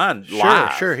him online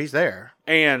live. Sure, he's there.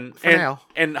 And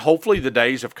hopefully the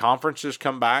days of conferences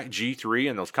come back, G3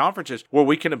 and those conferences, where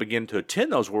we can begin to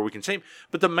attend those, where we can see him.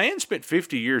 But the man spent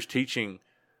 50 years teaching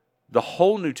the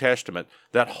whole New Testament,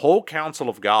 that whole counsel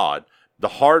of God, the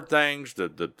hard things,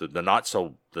 the not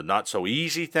so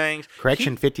easy things.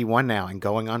 Correction, 51 now and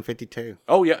going on 52.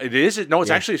 Oh yeah, it is. No,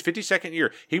 it's actually his 52nd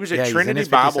year. He was at Trinity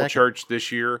Bible Church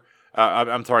this year.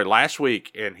 I'm sorry, last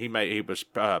week, and he was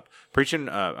preaching.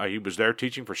 He was there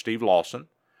teaching for Steve Lawson.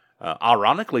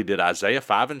 Ironically, did Isaiah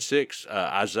 5 and 6,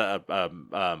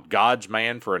 God's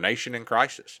man for a nation in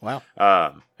crisis. Wow,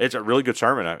 it's a really good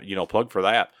sermon. Plug for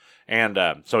that.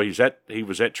 And so he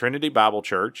was at Trinity Bible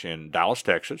Church in Dallas,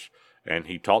 Texas, and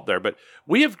he taught there. But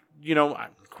we have,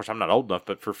 of course, I'm not old enough,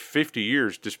 but for 50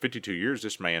 years, just 52 years,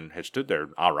 this man had stood there.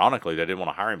 Ironically, they didn't want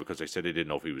to hire him because they said they didn't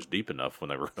know if he was deep enough when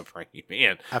they were going to bring him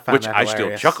in, which I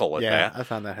still chuckle at that. I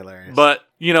found that hilarious. But,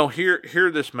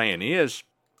 here this man is,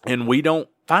 and we don't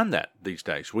find that these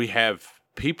days. We have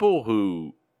people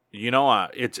who,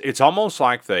 it's almost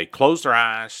like they close their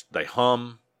eyes, they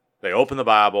hum, they open the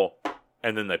Bible,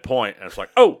 and then they point, and it's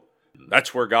like, oh,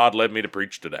 That's where God led me to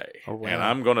preach today. Oh, wow. And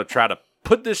I'm going to try to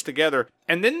put this together.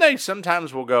 And then they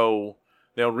sometimes will go,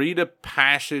 they'll read a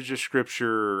passage of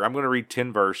Scripture. I'm going to read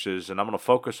 10 verses, and I'm going to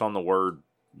focus on the word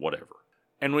whatever.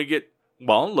 And we get,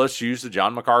 well, let's use the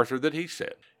John MacArthur that he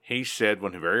said. He said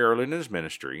when very early in his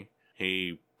ministry,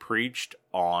 he preached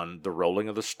on the rolling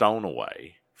of the stone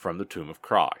away from the tomb of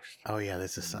Christ. Oh, yeah,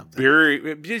 this is something.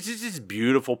 It's just this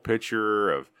beautiful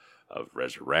picture of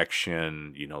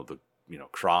resurrection.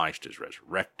 Christ is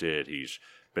resurrected. He's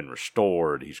been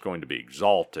restored. He's going to be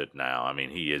exalted now. I mean,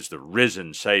 he is the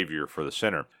risen Savior for the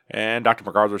sinner. And Dr.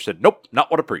 MacArthur said, nope,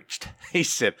 not what I preached. He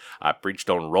said, I preached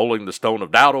on rolling the stone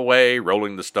of doubt away,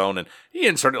 rolling the stone. And he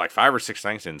inserted like 5 or 6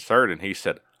 things to insert. And he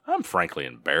said, I'm frankly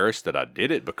embarrassed that I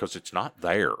did it because it's not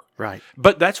there. Right.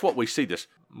 But that's what we see this.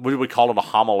 We call it a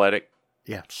homiletic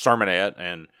sermonette.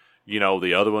 And,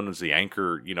 the other one was the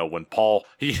anchor, when Paul,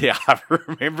 I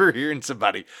remember hearing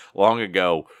somebody long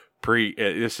ago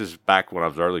this is back when I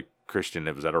was early Christian.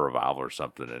 It was at a revival or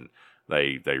something, and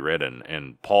they read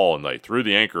and Paul, and they threw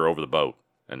the anchor over the boat.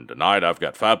 And tonight I've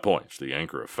got 5 points: the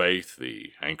anchor of faith,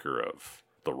 the anchor of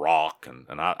the rock.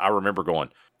 And I remember going,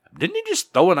 didn't he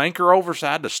just throw an anchor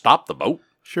overside to stop the boat?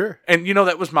 Sure. And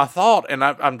that was my thought, and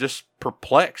I'm just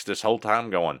perplexed this whole time,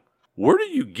 going, where do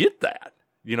you get that?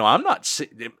 I'm not.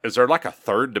 Is there like a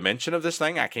third dimension of this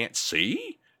thing I can't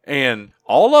see? And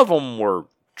all of them were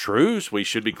truths. We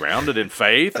should be grounded in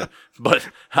faith. But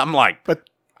I'm like,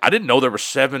 I didn't know there were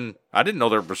 7. I didn't know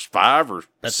there was 5 or.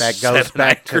 But that goes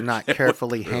back to not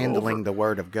carefully handling the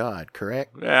Word of God,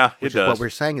 correct? Yeah, Which is what we're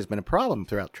saying has been a problem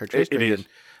throughout church history. It is. In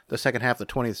the second half of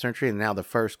the 20th century, and now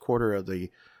the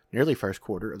nearly first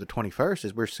quarter of the 21st,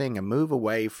 is we're seeing a move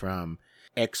away from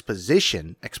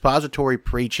expository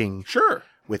preaching. Sure.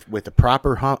 With the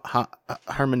proper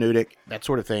hermeneutic, that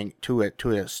sort of thing, to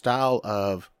a style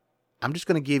of, I'm just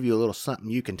going to give you a little something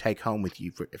you can take home with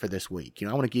you for this week.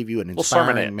 I want to give you an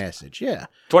inspiring message. Yeah.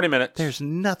 20 minutes. There's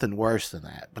nothing worse than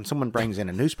that. When someone brings in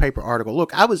a newspaper article.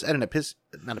 Look, I was at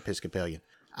not Episcopalian.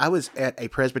 I was at a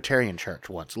Presbyterian church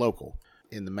once, local,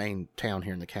 in the main town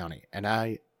here in the county. And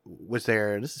I was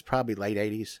there, this is probably late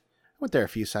 80s. I went there a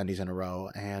few Sundays in a row.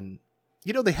 And,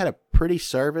 they had a pretty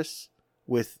service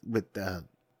with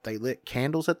they lit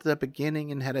candles at the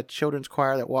beginning and had a children's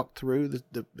choir that walked through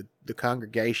the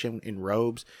congregation in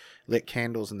robes, lit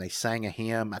candles, and they sang a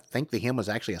hymn. I think the hymn was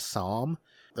actually a psalm.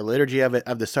 The liturgy of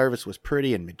the service was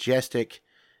pretty and majestic,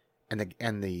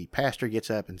 and the pastor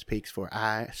gets up and speaks for,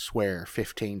 I swear,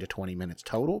 15 to 20 minutes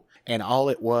total. And all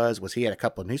it was he had a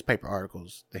couple of newspaper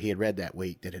articles that he had read that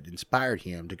week that had inspired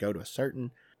him to go to a certain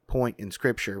point in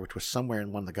Scripture, which was somewhere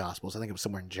in one of the Gospels. I think it was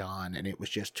somewhere in John, and it was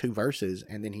just 2 verses,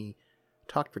 and then he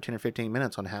talked for 10 or 15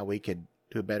 minutes on how we could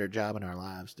do a better job in our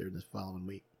lives during this following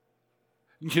week.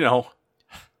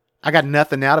 I got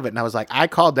nothing out of it, and I was like, I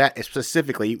called that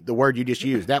specifically the word you just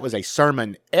used. That was a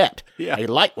sermonette, a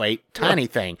lightweight, tiny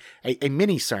thing, a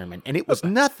mini sermon, and it was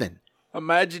nothing.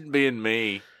 Imagine being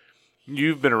me.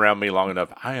 You've been around me long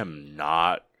enough. I am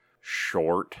not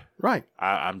short. Right.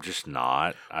 I'm just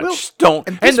not. I just don't.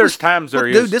 And there's times there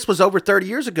is. Dude, this was over 30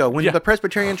 years ago when the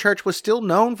Presbyterian Church was still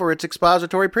known for its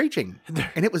expository preaching.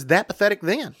 And it was that pathetic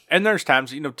then. And there's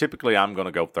times, typically I'm going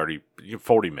to go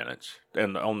 40 minutes,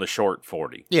 and on the short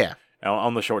 40. Yeah.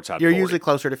 On the short side, You're 40. usually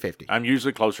closer to 50. I'm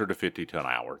usually closer to 50 to an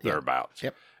hour, thereabouts.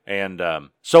 Yep. And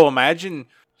so imagine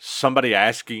somebody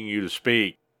asking you to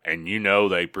speak, and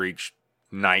they preached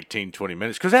 19, 20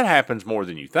 minutes, because that happens more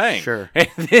than you think. Sure. And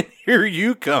then here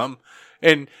you come,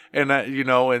 and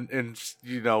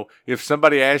if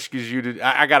somebody asks you to,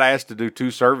 I got asked to do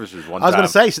 2 services one time. I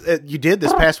was going to say, you did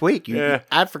this past week.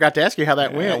 I forgot to ask you how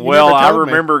that went. Well, I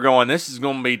remember going, this is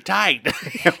going to be tight.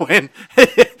 When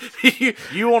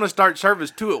you want to start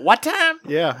service 2 at what time?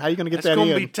 Yeah, how are you going to get that in? It's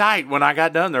going to be tight. When I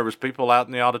got done, there was people out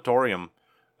in the auditorium,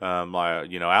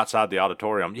 outside the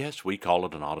auditorium. Yes, we call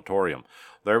it an auditorium.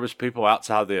 There was people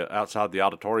outside the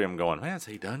auditorium going, man, is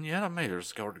he done yet? I may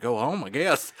just go home, I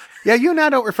guess. Yeah, you and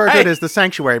I don't refer to it as the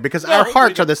sanctuary because our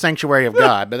hearts are the sanctuary of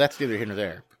God, but that's neither here nor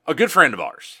there. A good friend of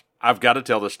ours, I've got to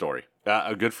tell this story.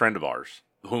 A good friend of ours,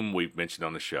 whom we've mentioned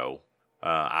on the show,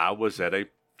 I was at a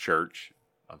church,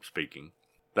 I'm speaking.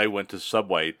 They went to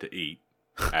Subway to eat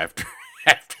after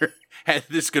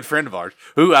this good friend of ours,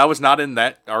 who I was not in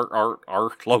that our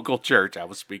local church. I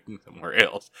was speaking somewhere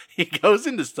else. He goes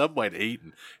into Subway to eat,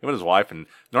 and him and his wife, and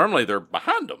normally they're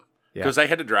behind him because they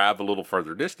had to drive a little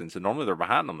further distance, and normally they're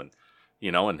behind them. And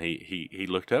and he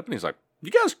looked up and he's like, "You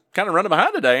guys kind of running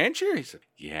behind today, ain't you?" He said,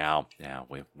 "Yeah,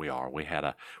 we are. We had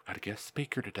a guest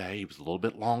speaker today. He was a little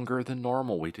bit longer than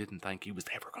normal. We didn't think he was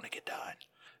ever going to get done."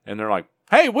 And they're like,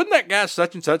 "Hey, wouldn't that guy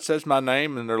such and such says my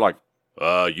name?" And they're like,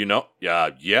 You know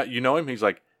him? He's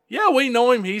like, yeah, we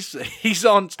know him. He's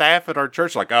on staff at our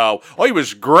church. Like, oh, he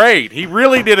was great. He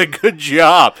really did a good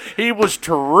job. He was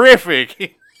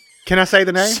terrific. Can I say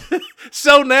the name?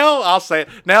 So now I'll say it.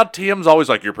 Now Tim's always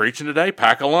like, you're preaching today?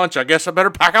 Pack a lunch. I guess I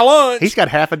better pack a lunch. He's got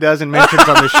half a dozen mentions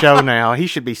on the show now. He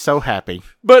should be so happy.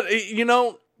 But,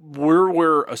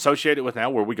 we're associated with now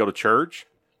where we go to church.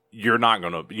 You're not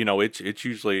going to, it's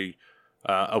usually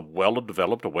a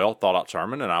well-developed, a well-thought-out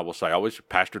sermon. And I will say always,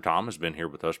 Pastor Tom has been here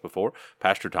with us before.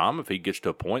 Pastor Tom, if he gets to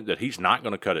a point that he's not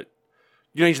going to cut it,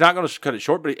 he's not going to cut it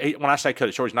short. But when I say cut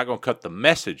it short, he's not going to cut the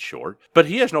message short. But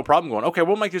he has no problem going, okay,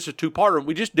 we'll make this a two-parter. And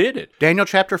we just did it. Daniel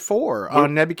chapter 4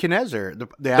 on Nebuchadnezzar,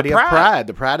 the idea of pride,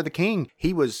 the pride of the king.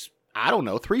 He was,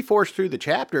 3/4 through the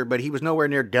chapter, but he was nowhere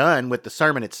near done with the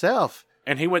sermon itself.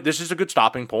 And he went, this is a good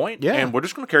stopping point, yeah. And we're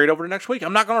just going to carry it over to next week.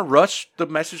 I'm not going to rush the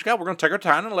message out. We're going to take our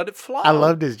time and let it flow. I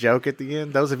loved his joke at the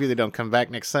end. Those of you that don't come back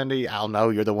next Sunday, I'll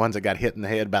know you're the ones that got hit in the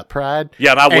head about pride.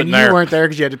 Yeah, and I wasn't there. You weren't there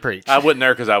because you had to preach. I wasn't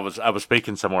there because I was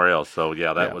speaking somewhere else. So,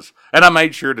 that was... And I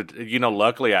made sure to...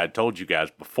 luckily I had told you guys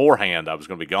beforehand I was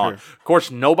going to be gone. Sure. Of course,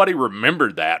 nobody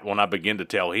remembered that when I began to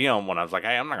tell him when I was like,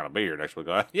 hey, I'm not going to be here next week.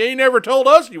 Yeah, you never told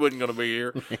us you wasn't going to be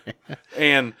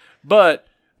here. But...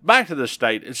 Back to the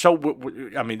state. So,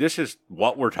 this is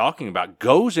what we're talking about.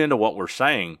 Goes into what we're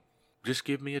saying. Just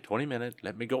give me a 20-minute.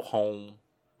 Let me go home.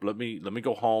 Let me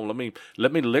go home. Let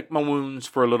me lick my wounds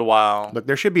for a little while. Look,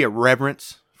 there should be a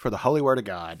reverence for the holy word of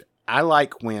God. I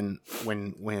like when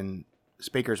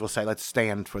speakers will say, "Let's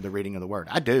stand for the reading of the word."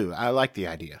 I do. I like the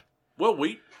idea. Well,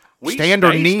 we stand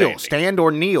or kneel. Stand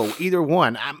or kneel. Either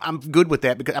one. I'm good with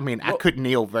that because I couldn't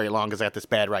kneel very long because I got this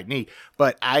bad right knee.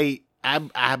 But I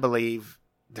believe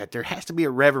that there has to be a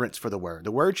reverence for the word.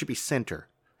 The word should be center.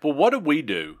 Well, what do we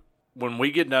do when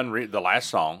we get done reading the last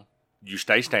song? You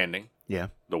stay standing. Yeah.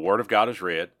 The word of God is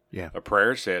read. Yeah. A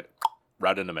prayer is said.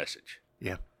 Right in the message.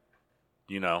 Yeah.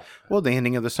 Well, the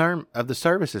ending of the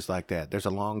service is like that. There's a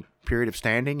long period of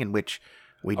standing in which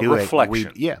we do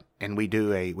reflection. And we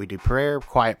do prayer,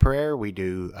 quiet prayer. We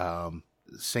do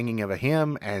singing of a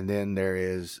hymn, and then there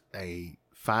is a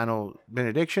final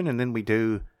benediction, and then we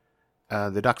do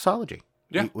the doxology.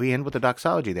 Yeah. We end with the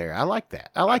doxology there. I like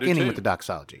that. I like ending with the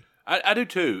doxology. I do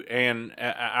too, and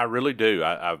I really do.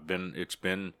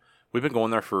 We've been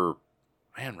going there for,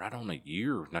 right on a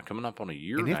year. Now coming up on a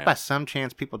year now. And if by some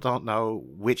chance people don't know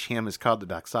which hymn is called the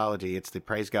doxology, it's the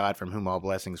praise God from whom all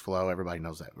blessings flow. Everybody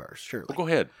knows that verse, surely. Well, go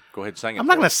ahead. Go ahead, sing it. I'm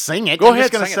not going to sing it. I'm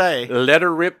just going to say. Let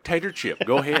her rip tater chip.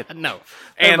 Go ahead. No.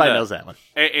 Everybody knows that one.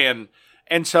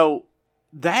 And so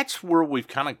that's where we've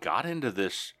kind of got into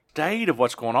this state of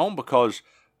what's going on, because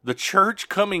the church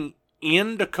coming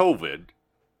into COVID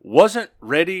wasn't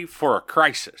ready for a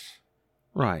crisis.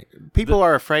 Right. People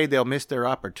are afraid they'll miss their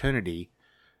opportunity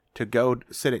to go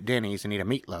sit at Denny's and eat a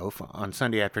meatloaf on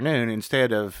Sunday afternoon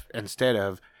instead of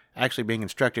actually being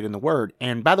instructed in the Word.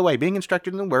 And by the way, being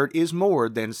instructed in the Word is more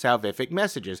than salvific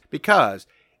messages, because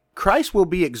Christ will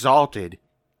be exalted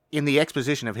in the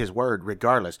exposition of his word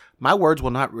regardless. My words will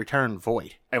not return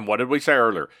void. And what did we say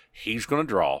earlier? He's going to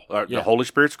draw. The Holy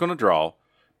Spirit's going to draw.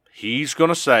 He's going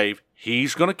to save.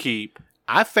 He's going to keep.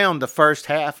 I found the first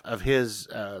half of his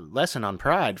lesson on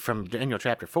pride from Daniel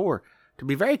chapter 4 to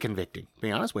be very convicting, to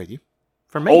be honest with you.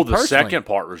 For me, the personally. Second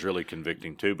part was really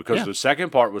convicting too, because the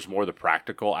second part was more the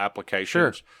practical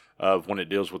applications of when it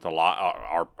deals with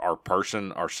our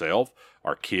person, ourselves,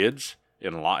 our kids,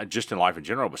 just in life in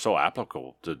general, but so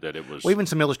applicable that it was. Well, even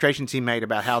some illustrations he made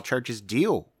about how churches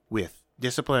deal with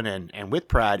discipline and with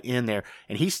pride in there.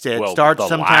 And he said a lot of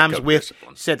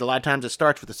times it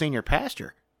starts with the senior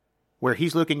pastor, where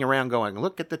he's looking around going,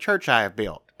 look at the church I have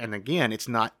built. And again, it's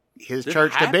not his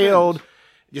church to build,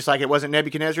 just like it wasn't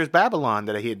Nebuchadnezzar's Babylon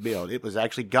that he had built. It was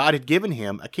actually God had given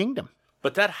him a kingdom.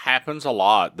 But that happens a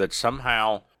lot, that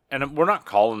somehow, and we're not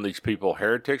calling these people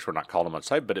heretics, we're not calling them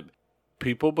unsaved, but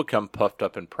people become puffed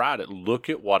up in pride. Look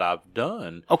at what I've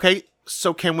done. Okay,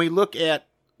 so can we look at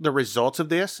the results of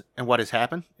this and what has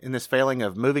happened in this failing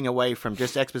of moving away from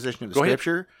just exposition of the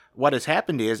Scripture? Ahead. What has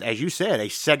happened is, as you said, a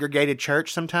segregated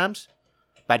church sometimes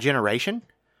by generation,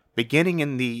 beginning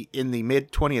in the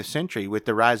mid 20th century with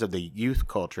the rise of the youth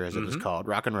culture, as it was called,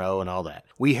 rock and roll and all that.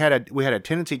 We had a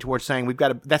tendency towards saying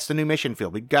that's the new mission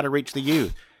field. We've got to reach the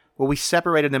youth. Well, we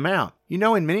separated them out.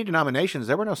 In many denominations,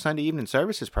 there were no Sunday evening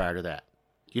services prior to that.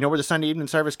 You know where the Sunday evening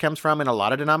service comes from in a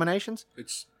lot of denominations?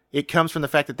 It comes from the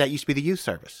fact that used to be the youth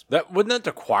service. Wasn't that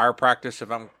the choir practice?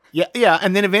 Yeah,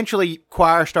 and then eventually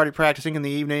choir started practicing in the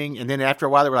evening, and then after a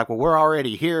while they were like, well, we're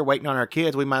already here waiting on our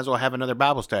kids, we might as well have another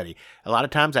Bible study. A lot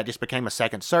of times that just became a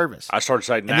second service. I started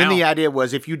saying now. And then the idea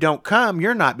was, if you don't come,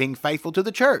 you're not being faithful to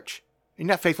the church. You're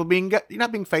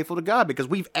not being faithful to God, because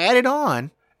we've added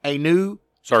on a new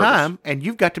service time, and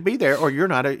you've got to be there, or you're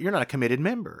not a committed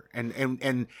member.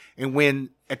 And when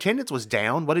attendance was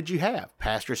down, what did you have?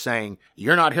 Pastors saying,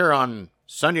 you're not here on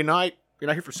Sunday night. You're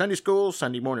not here for Sunday school,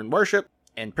 Sunday morning worship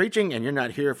and preaching, and you're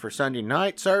not here for Sunday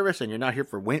night service, and you're not here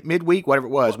for midweek, whatever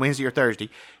it was, Wednesday or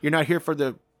Thursday. You're not here for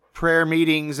the prayer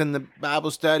meetings and the Bible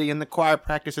study and the choir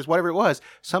practices, whatever it was.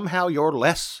 Somehow you're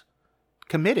less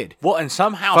committed. Well, and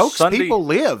somehow folks, people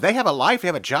live. They have a life. They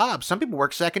have a job. Some people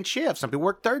work second shift. Some people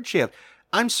work third shift.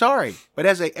 I'm sorry, but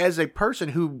as a person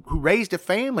who raised a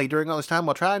family during all this time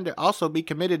while trying to also be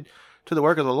committed to the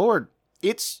work of the Lord,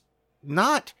 it's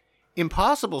not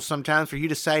impossible sometimes for you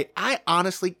to say, I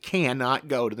honestly cannot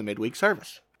go to the midweek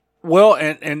service. Well,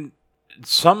 and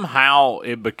somehow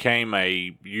it became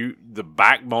the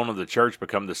backbone of the church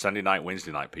become the Sunday night,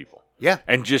 Wednesday night people. Yeah.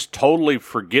 And just totally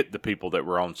forget the people that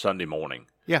were on Sunday morning.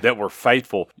 Yeah. That were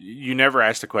faithful. You never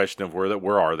ask the question of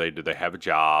where are they? Do they have a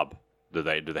job? Do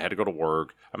they have to go to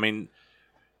work? I mean,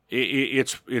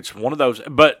 it's one of those.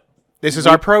 But this is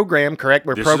our program, correct?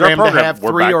 We're programmed to have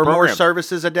 3 or more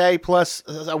services a day, plus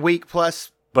a week,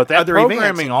 plus but that other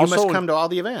programming events. Also, you must come to all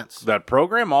the events. That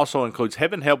program also includes,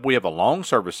 heaven help, we have a long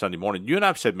service Sunday morning. You and I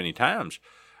have said many times,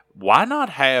 why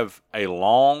not have a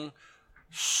long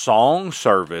song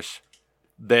service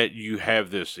that you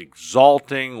have this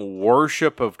exalting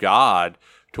worship of God,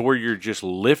 to where you're just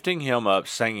lifting Him up,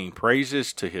 singing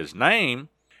praises to His name.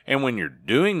 And when you're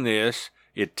doing this,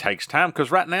 it takes time.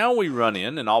 Because right now we run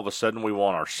in and all of a sudden we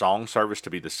want our song service to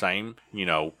be the same,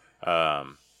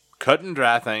 cut and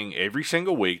dry thing every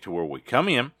single week, to where we come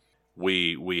in,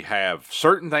 we have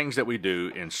certain things that we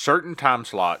do in certain time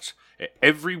slots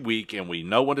every week, and we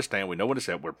know when to stand, we know when to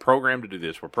sit. We're programmed to do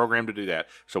this, we're programmed to do that.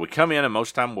 So we come in, and most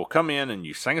of the time we'll come in and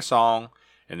you sing a song,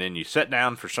 and then you sit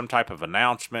down for some type of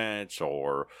announcements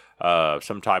or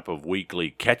some type of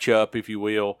weekly catch-up, if you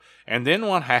will. And then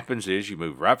what happens is you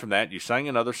move right from that, you sing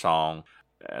another song.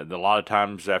 A lot of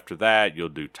times after that, you'll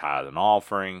do tithe and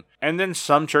offering. And then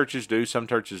some churches do, some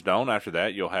churches don't. After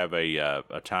that, you'll have a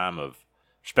time of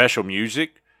special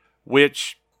music,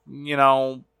 which,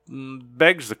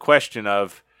 begs the question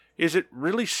of, is it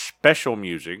really special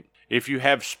music? If you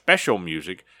have special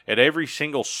music at every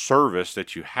single service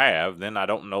that you have, then I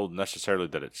don't know necessarily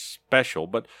that it's special.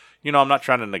 But, I'm not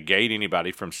trying to negate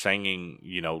anybody from singing,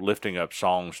 lifting up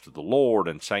songs to the Lord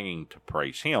and singing to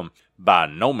praise Him. By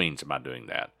no means am I doing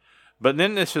that. But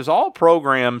then this is all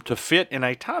programmed to fit in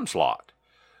a time slot.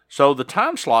 So the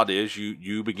time slot is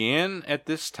you begin at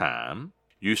this time.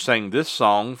 You sing this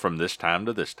song from this time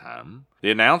to this time. The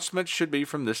announcements should be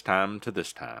from this time to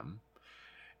this time.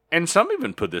 And some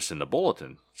even put this in the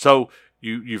bulletin. So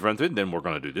you've run through it, then we're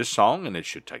going to do this song, and it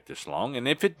should take this long. And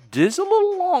if it is a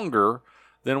little longer,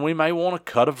 then we may want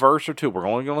to cut a verse or two. We're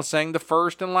only going to sing the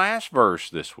first and last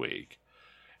verse this week.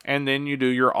 And then you do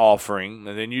your offering,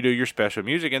 and then you do your special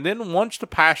music. And then once the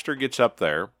pastor gets up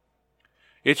there,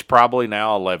 it's probably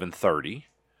now 11:30,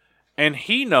 and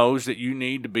he knows that you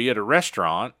need to be at a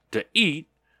restaurant to eat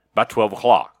by 12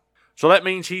 o'clock. So that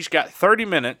means he's got 30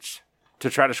 minutes to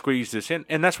try to squeeze this in.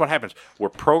 And that's what happens. We're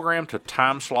programmed to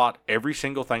time slot every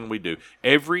single thing we do.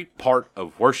 Every part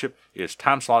of worship is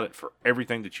time slotted for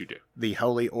everything that you do. The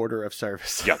holy order of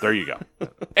service. Yeah, there you go.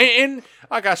 and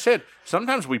like I said,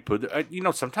 sometimes we put,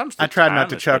 sometimes I tried not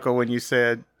to chuckle when you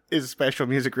said, is special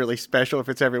music really special if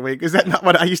it's every week? Is that not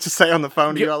what I used to say on the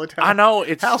phone to you all the time? I know.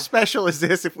 How special is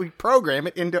this if we program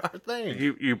it into our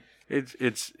thing?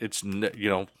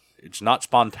 It's not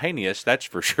spontaneous, that's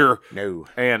for sure. No.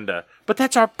 And but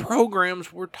that's our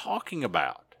programs we're talking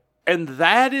about. And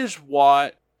that is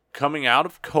what, coming out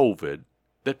of COVID,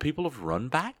 that people have run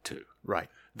back to. Right.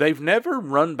 They've never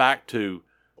run back to,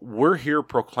 we're here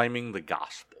proclaiming the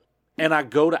gospel. And I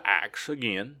go to Acts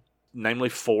again, namely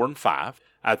 4 and 5.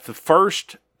 At the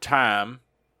first time,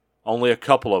 only a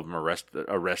couple of them are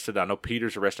arrested. I know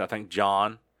Peter's arrested. I think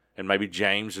John and maybe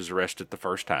James is arrested the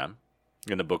first time.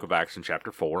 In the book of Acts in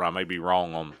chapter 4. I may be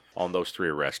wrong on those 3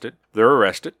 arrested. They're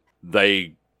arrested.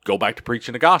 They go back to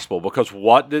preaching the gospel, because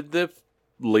what did the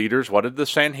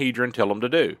Sanhedrin tell them to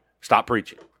do? Stop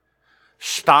preaching.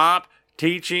 Stop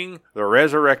teaching the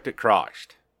resurrected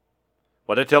Christ.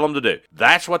 What did they tell them to do?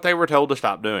 That's what they were told to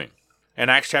stop doing. In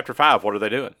Acts chapter 5, what are they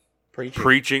doing?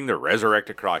 Preaching the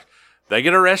resurrected Christ. They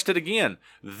get arrested again.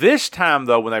 This time,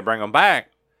 though, when they bring them back,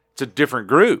 it's a different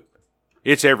group.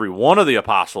 It's every one of the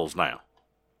apostles now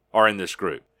are in this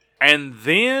group. And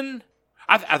then,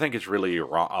 I think it's really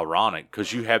ironic,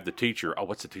 because you have the teacher,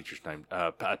 what's the teacher's name?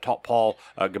 Taught Paul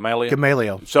Gamaliel.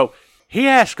 Gamaliel. So He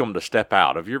asked them to step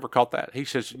out. Have you ever caught that? He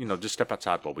says, just step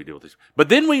outside while we deal with this. But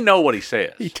then we know what he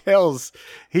says. He tells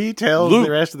Luke,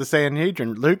 the rest of the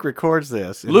Sanhedrin. Luke records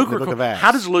this in the book of Acts.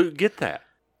 How does Luke get that?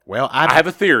 Well, I have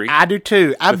a theory. I do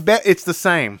too. I bet it's the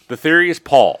same. The theory is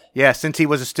Paul. Yeah, since he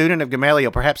was a student of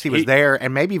Gamaliel, perhaps he was there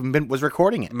and maybe even was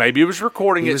recording it. Maybe he was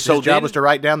recording it. His job was to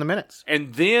write down the minutes.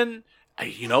 And then,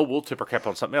 we'll tip our cap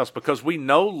on something else because we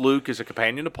know Luke is a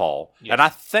companion of Paul. Yes. And I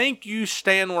think you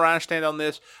stand where I stand on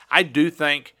this. I do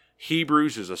think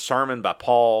Hebrews is a sermon by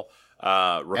Paul,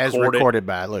 as recorded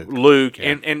by Luke.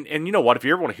 Yeah. And you know what? If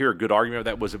you ever want to hear a good argument of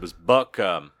that, it was Buck.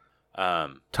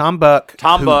 Tom Buck,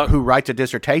 who writes a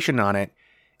dissertation on it,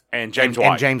 and James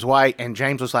White. And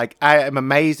James was like, I am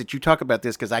amazed that you talk about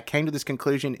this because I came to this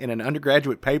conclusion in an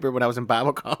undergraduate paper when I was in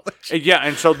Bible college. Yeah,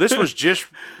 and so this was just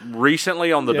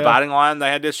recently on the Dividing Line. They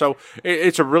had this, so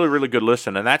it's a really, really good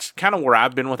listen, and that's kind of where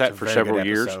I've been with that for several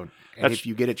years. And if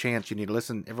you get a chance, you need to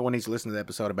listen. Everyone needs to listen to the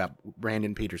episode about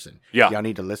Brandon Peterson. Yeah. Y'all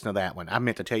need to listen to that one. I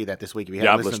meant to tell you that this week. If you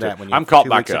haven't listened to that one, I'm caught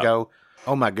back up. Ago,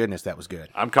 oh, my goodness, that was good.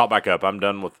 I'm caught back up. I'm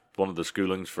done with one of the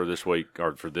schoolings for this week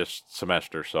or for this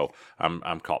semester, so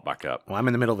I'm caught back up. Well, I'm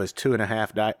in the middle of his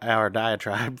 2.5 hour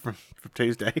diatribe from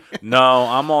Tuesday. No,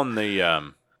 I'm on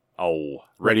the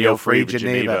Radio Free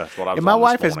Geneva. That's what I was my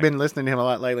wife has been listening to him a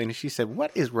lot lately, and she said,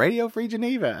 "What is Radio Free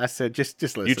Geneva?" I said, "Just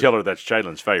listen." You tell her that's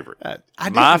Chalen's favorite. I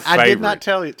did not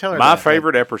tell her. My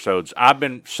favorite episodes. I've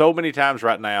been so many times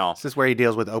right now. This is where he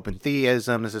deals with open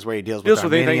theism. This is where he deals with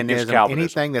Arminianism.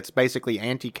 Anything that's basically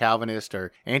anti-Calvinist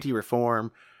or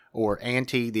anti-reform or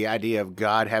anti the idea of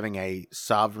God having a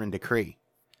sovereign decree.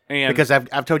 Because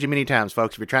I've told you many times,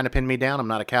 folks, if you're trying to pin me down, I'm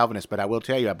not a Calvinist, but I will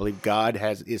tell you, I believe God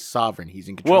is sovereign. He's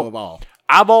in control of all.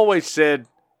 I've always said,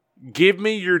 give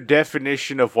me your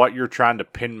definition of what you're trying to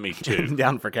pin me to.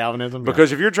 Down for Calvinism?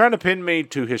 Because if you're trying to pin me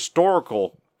to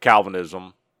historical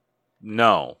Calvinism,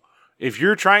 no. If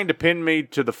you're trying to pin me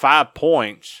to the 5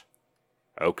 points,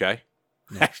 okay.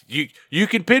 Yeah. You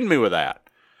can pin me with that.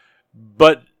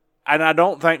 And I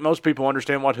don't think most people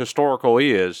understand what historical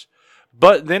is.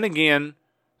 But then again,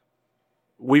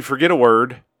 we forget a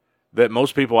word that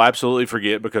most people absolutely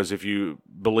forget because if you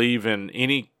believe in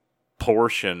any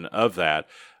portion of that,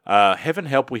 heaven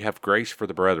help we have grace for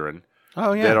the brethren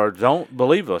that don't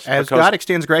believe us. As God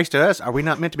extends grace to us, are we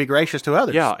not meant to be gracious to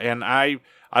others? Yeah, and I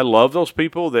love those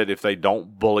people that if they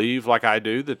don't believe like I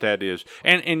do, that is.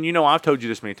 And I've told you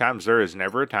this many times, there is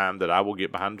never a time that I will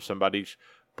get behind somebody's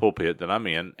pulpit that I'm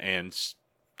in and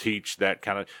teach that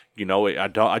kind of,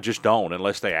 I just don't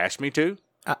unless they ask me to.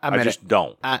 I just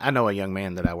don't. I know a young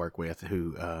man that I work with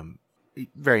who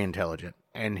very intelligent,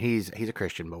 and he's a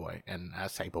Christian boy, and I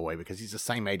say boy because he's the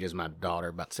same age as my daughter,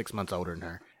 about 6 months older than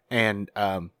her. And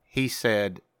he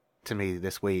said to me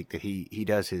this week that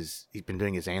he's been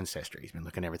doing his ancestry. He's been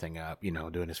looking everything up,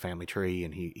 doing his family tree,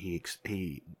 and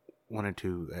he wanted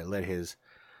to let his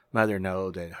mother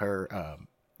know that her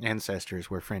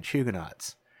ancestors were French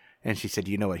Huguenots. And she said,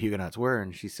 "Do you know what Huguenots were?"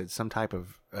 And she said, "Some type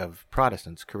of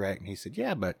Protestants, correct?" And he said,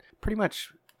 "Yeah, but pretty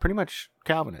much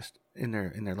Calvinist in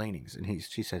their leanings." And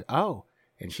she said, "Oh,"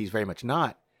 and she's very much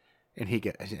not. And he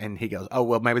goes, "Oh,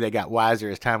 well, maybe they got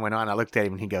wiser as time went on." I looked at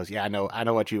him and he goes, "Yeah, I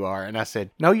know what you are." And I said,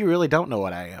 "No, you really don't know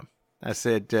what I am." I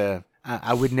said,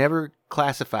 I would never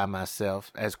classify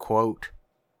myself as quote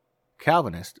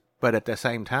Calvinist, but at the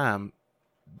same time,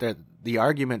 the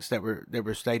arguments that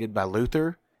were stated by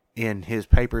Luther in his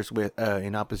papers with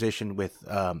in opposition with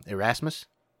Erasmus,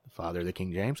 the father of the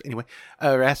King James. Anyway,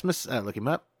 Erasmus, look him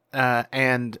up,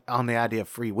 and on the idea of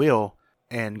free will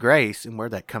and grace and where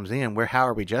that comes in, how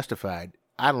are we justified?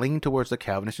 I lean towards the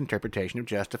Calvinist interpretation of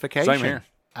justification. Same here.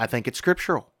 I think it's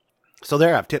scriptural. So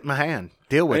there, I've tipped my hand.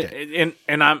 Deal with it.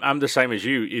 And I'm the same as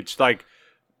you. It's like,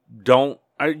 you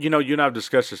and I've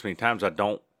discussed this many times. I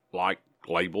don't like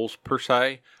labels per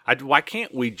se. Why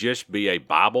can't we just be a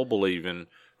Bible-believing,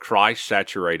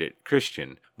 Christ-saturated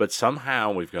Christian, but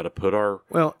somehow we've got to put our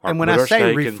and when I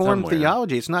say Reformed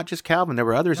theology, it's not just Calvin. There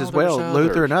were others as well,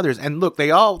 Luther and others. And look,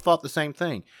 they all thought the same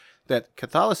thing, that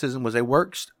Catholicism was a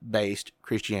works-based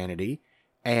Christianity,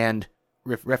 and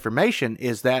Reformation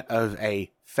is that of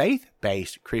a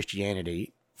faith-based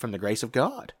Christianity from the grace of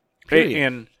God. Period.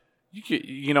 And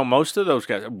most of those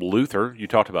guys, Luther, you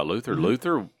talked about Luther. Mm-hmm.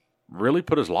 Luther really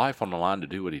put his life on the line to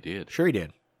do what he did. Sure he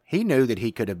did. He knew that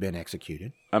he could have been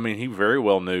executed. I mean, he very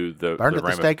well knew the burned at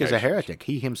the stake as a heretic.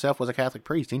 He himself was a Catholic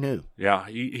priest. He knew. Yeah,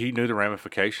 he knew the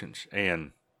ramifications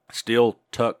and still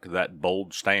took that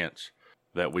bold stance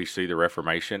that we see the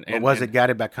Reformation. And was it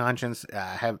guided by conscience?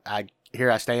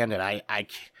 Here I stand, and I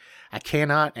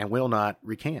cannot and will not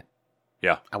recant.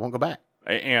 Yeah, I won't go back.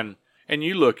 And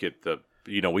you look at the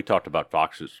we talked about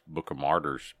Fox's Book of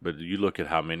Martyrs, but you look at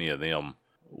how many of them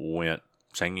went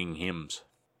singing hymns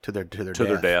to their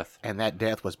death. And that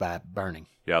death was by burning.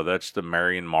 Yeah, that's the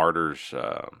Marian martyrs.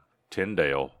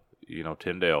 Tyndale,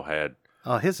 Tyndale had...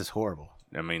 Oh, his is horrible.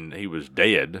 I mean, he was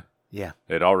dead. Yeah.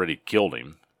 They'd already killed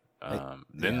him.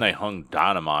 Then they hung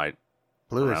dynamite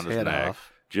around his neck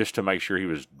off, just to make sure he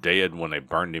was dead when they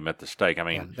burned him at the stake. I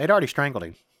mean, they'd already strangled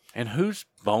him. And whose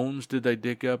bones did they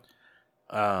dig up?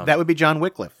 That would be John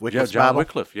Wycliffe. John Bible.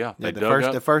 Wycliffe, yeah.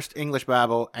 The first English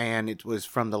Bible, and it was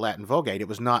from the Latin Vulgate. It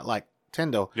was not like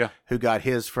Tyndale, who got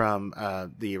his from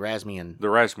the Erasmian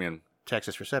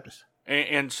Textus Receptus.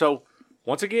 And so,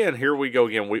 once again, here we go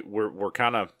again. We're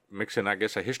kind of mixing, I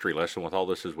guess, a history lesson with all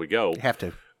this as we go. You have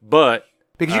to. But...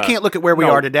 Because you can't look at where we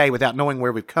are today without knowing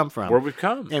where we've come from. Where we've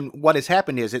come. And what has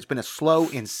happened is it's been a slow,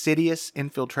 insidious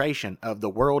infiltration of the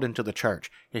world into the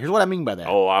church. And here's what I mean by that.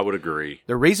 Oh, I would agree.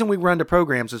 The reason we run to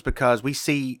programs is because we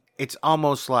see it's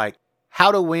almost like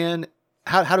how to win,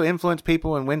 how to influence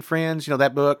people and win friends.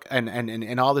 That book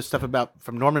and all this stuff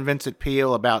from Norman Vincent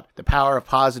Peale about the power of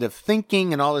positive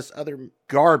thinking and all this other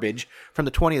garbage from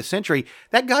the 20th century.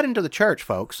 That got into the church,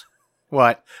 folks.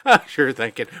 What? I'm sure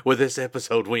thinking, with this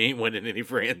episode, we ain't winning any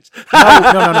friends.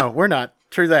 No, we're not.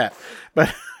 True that.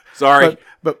 But sorry.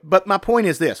 But my point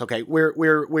is this, okay? We've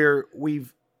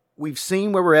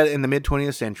seen where we're at in the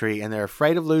mid-20th century, and they're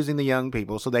afraid of losing the young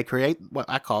people, so they create what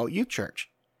I call youth church.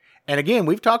 And again,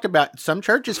 we've talked about some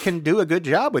churches can do a good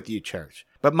job with youth church.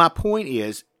 But my point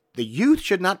is, the youth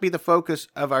should not be the focus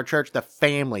of our church. The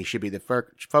family should be the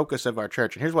focus of our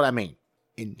church. And here's what I mean.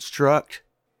 Instruct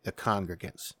the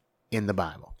congregants in the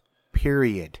Bible,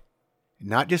 period.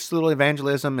 Not just a little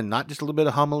evangelism and not just a little bit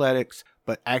of homiletics,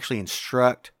 but actually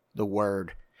instruct the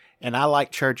word. And I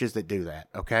like churches that do that,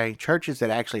 okay? Churches that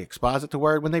actually exposit the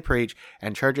word when they preach,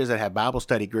 and churches that have Bible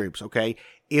study groups, okay?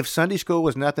 If Sunday school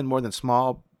was nothing more than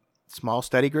small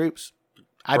study groups,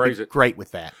 I'd be great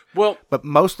with that. Well, but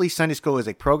mostly Sunday school is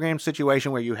a program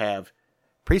situation where you have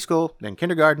preschool, then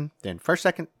kindergarten, then first,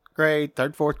 second grade,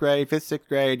 third, fourth grade, fifth, sixth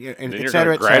grade, and et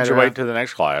cetera, et cetera. Graduate to the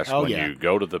next class you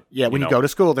go to the... when you go to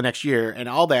school the next year and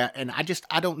all that. And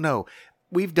I don't know.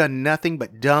 We've done nothing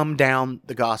but dumb down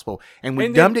the gospel. And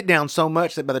we've dumbed it down so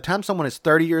much that by the time someone is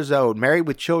 30 years old, married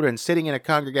with children, sitting in a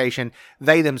congregation,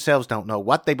 they themselves don't know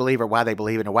what they believe or why they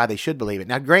believe it or why they should believe it.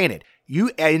 Now, granted,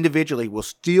 you individually will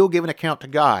still give an account to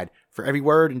God for every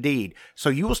word and deed. So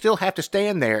you will still have to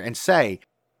stand there and say,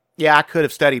 yeah, I could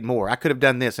have studied more. I could have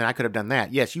done this and I could have done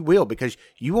that. Yes, you will, because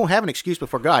you won't have an excuse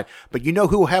before God. But you know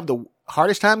who will have the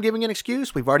hardest time giving an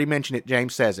excuse? We've already mentioned it.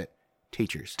 James says it.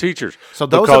 Teachers. So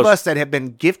those of us that have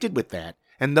been gifted with that,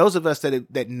 and those of us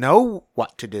that know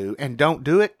what to do and don't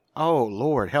do it, oh,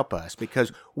 Lord, help us,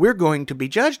 because we're going to be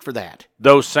judged for that.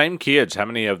 Those same kids, how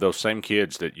many of those same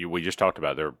kids that we just talked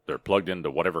about, they're plugged into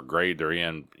whatever grade they're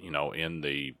in, in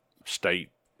the state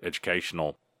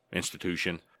educational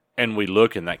institution, and we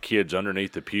look and that kid's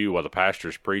underneath the pew while the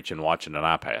pastor's preaching, watching an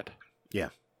iPad. Yeah.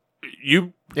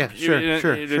 Sure.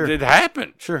 It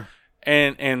happened. Sure.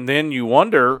 And then you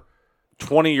wonder,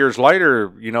 20 years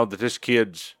later, that this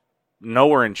kid's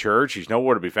nowhere in church. He's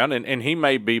nowhere to be found. And he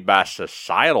may be, by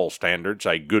societal standards,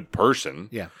 a good person.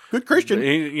 Yeah. Good Christian.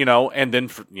 And then,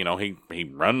 he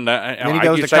run that. Then he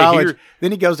goes to college.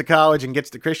 Then he goes to college and gets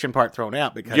the Christian part thrown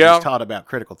out because he's taught about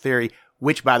critical theory,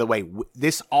 which, by the way,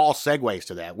 this all segues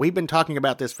to that. We've been talking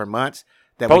about this for months,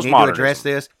 that we need to address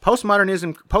this.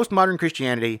 Postmodernism, postmodern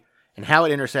Christianity, and how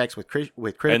it intersects with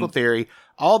critical theory.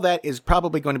 All that is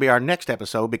probably going to be our next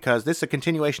episode, because this is a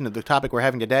continuation of the topic we're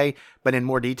having today, but in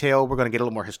more detail. We're going to get a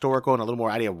little more historical and a little more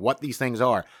idea of what these things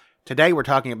are. Today we're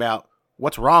talking about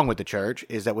what's wrong with the church,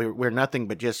 is that we're nothing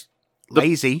but just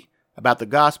lazy about the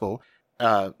gospel.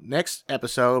 Next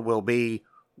episode will be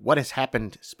what has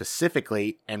happened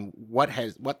specifically, and what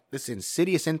this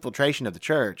insidious infiltration of the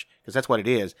church, because that's what it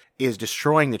is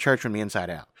destroying the church from the inside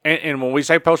out. And when we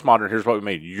say postmodern, here's what we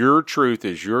mean. Your truth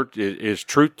is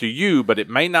truth to you, but it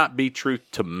may not be truth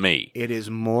to me. It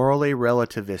is morally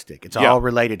relativistic. It's all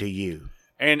related to you.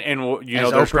 And as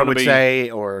there's Oprah would say,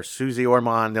 or Susie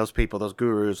Orman, those people, those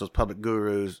gurus, those public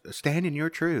gurus, stand in your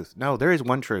truth. No, there is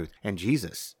one truth. And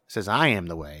Jesus says, I am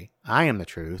the way, I am the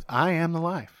truth, I am the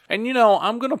life. And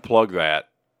I'm going to plug that.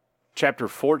 Chapter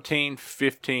 14,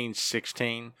 15,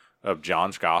 16 of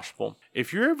John's Gospel.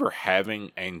 If you're ever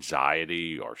having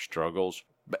anxiety or struggles,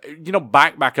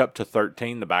 back up to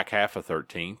 13, the back half of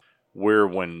 13, where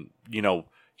when,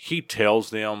 he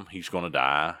tells them he's going to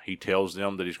die. He tells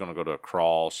them that he's going to go to a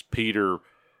cross. Peter,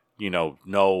 no,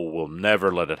 we'll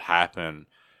never let it happen.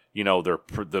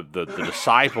 The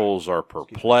disciples are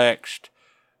perplexed.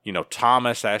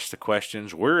 Thomas asked the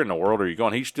questions, where in the world are you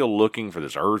going? He's still looking for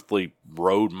this earthly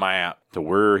roadmap to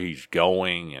where he's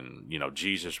going. And,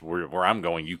 Jesus, where I'm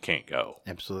going, you can't go.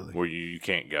 Absolutely. Where you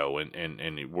can't go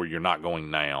and where you're not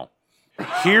going now.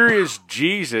 Here is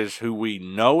Jesus, who we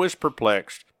know is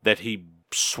perplexed, that he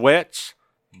sweats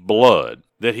blood,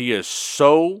 that he is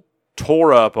so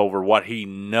tore up over what he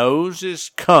knows is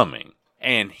coming,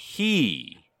 and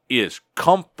he is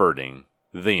comforting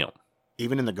them.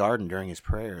 Even in the garden during his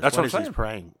prayers. That's what I'm saying. He's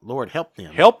praying? Lord, help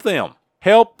them. Help them.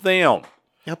 Help them.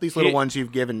 Help these little ones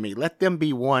you've given me. Let them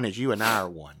be one as you and I are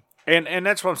one. And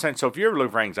that's what I'm saying. So if you ever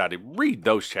look for anxiety, read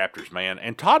those chapters, man.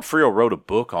 And Todd Friel wrote a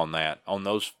book on that, on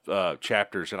those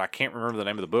chapters, and I can't remember the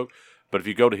name of the book, but if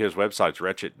you go to his website, it's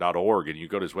wretched.org, and you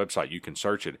go to his website, you can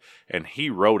search it. And he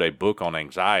wrote a book on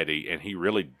anxiety, and he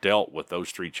really dealt with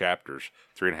those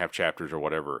 3.5 chapters or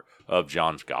whatever, of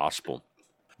John's Gospel.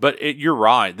 But you're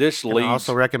right. This leads. I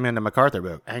also recommend a MacArthur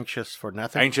book, Anxious for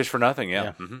Nothing. Anxious for Nothing,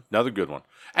 yeah. Mm-hmm. Another good one.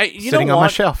 Hey, Sitting on my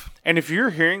shelf. And if you're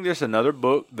hearing this, another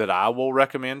book that I will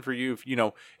recommend for you,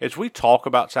 as we talk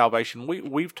about salvation,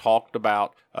 we've talked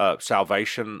about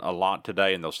salvation a lot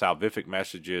today, and those salvific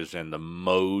messages and the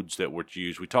modes that were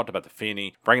used. We talked about the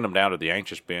Finney, bringing them down to the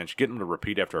anxious bench, getting them to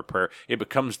repeat after a prayer. It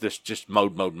becomes this just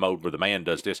mode where the man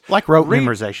does this. Like rote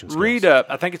memorization skills. Read up.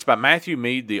 I think it's by Matthew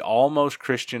Mead, The Almost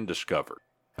Christian Discovered.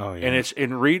 Oh, yeah. And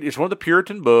it's one of the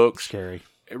Puritan books. Scary.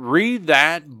 Read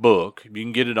that book. You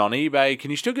can get it on eBay. Can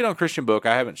you still get it on Christian Book?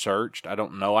 I haven't searched. I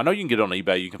don't know. I know you can get it on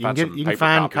eBay. You can find some You paper can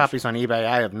find copies on eBay.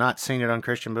 I have not seen it on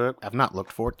Christian Book. I've not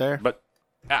looked for it there. But,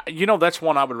 that's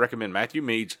one I would recommend. Matthew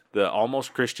Mead's The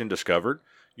Almost Christian Discovered.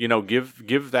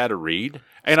 Give that a read.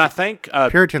 And I think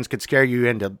Puritans could scare you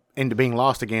into being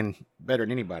lost again better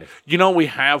than anybody. We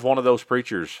have one of those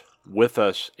preachers with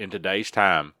us in today's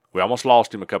time. We almost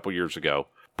lost him a couple years ago.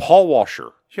 Paul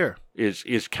Washer. Sure.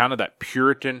 Is kind of that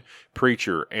Puritan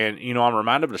preacher. And, I'm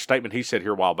reminded of a statement he said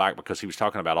here a while back, because he was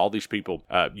talking about all these people.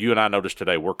 You and I noticed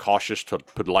today, we're cautious to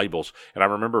put labels. And I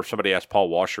remember somebody asked Paul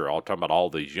Washer, talking about all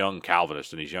these young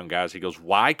Calvinists and these young guys. He goes,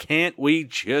 why can't we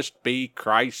just be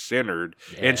Christ-centered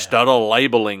instead of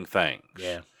labeling things?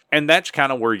 Yeah. And that's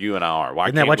kind of where you and I are.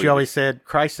 Isn't that what you always said?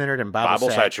 Christ-centered and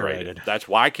Bible-saturated. That's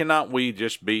why cannot we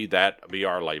just be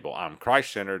our label? I'm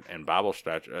Christ-centered and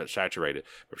Bible-saturated.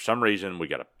 For some reason, we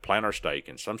got to plant our stake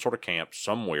in some sort of camp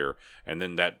somewhere, and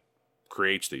then that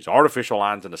creates these artificial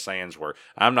lines in the sands where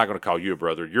I'm not going to call you a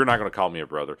brother, you're not going to call me a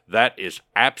brother. That is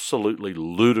absolutely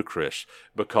ludicrous,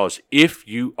 because if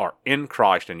you are in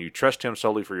Christ and you trust Him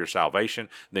solely for your salvation,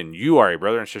 then you are a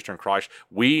brother and sister in Christ.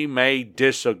 We may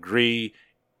disagree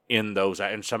in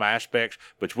some aspects,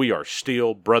 but we are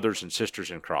still brothers and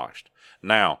sisters in Christ.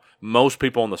 Now, most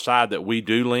people on the side that we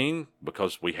do lean,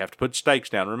 because we have to put stakes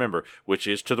down, remember, which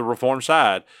is to the Reformed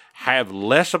side, have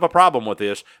less of a problem with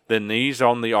this than these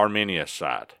on the Arminius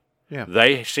side. Yeah.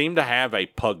 They seem to have a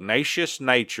pugnacious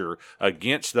nature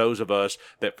against those of us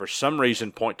that for some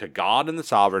reason point to God and the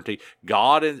sovereignty.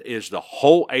 God is the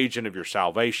whole agent of your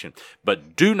salvation,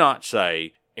 but do not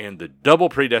say and the double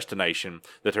predestination,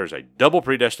 that there's a double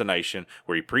predestination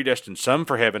where He predestined some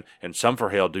for heaven and some for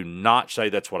hell. Do not say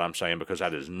that's what I'm saying, because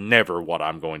that is never what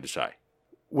I'm going to say.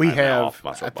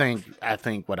 I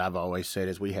think what I've always said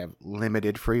is we have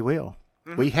limited free will.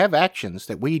 Mm-hmm. We have actions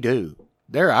that we do.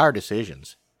 They're our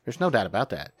decisions. There's no doubt about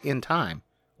that. In time,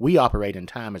 we operate in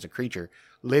time as a creature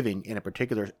living in a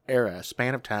particular era, a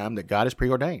span of time that God has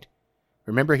preordained.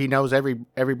 Remember, He knows every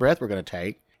breath we're going to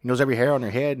take. He knows every hair on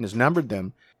our head and has numbered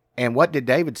them. And what did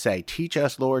David say? Teach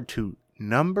us, Lord, to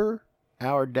number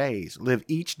our days. Live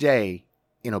each day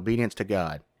in obedience to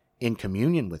God, in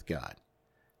communion with God.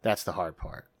 That's the hard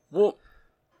part. Well,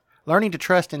 learning to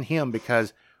trust in Him,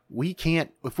 because we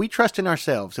can't, if we trust in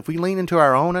ourselves, if we lean into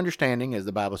our own understanding, as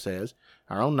the Bible says,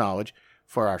 our own knowledge,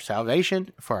 for our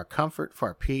salvation, for our comfort, for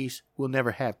our peace, we'll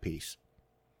never have peace.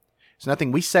 It's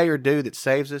nothing we say or do that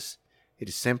saves us. It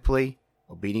is simply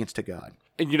obedience to God.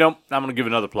 And I'm going to give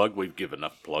another plug. We've given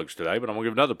enough plugs today, but I'm going to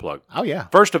give another plug. Oh, yeah.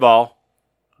 First of all,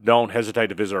 don't hesitate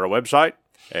to visit our website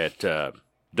at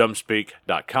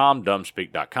dumbspeak.com,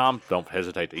 dumbspeak.com. Don't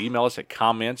hesitate to email us at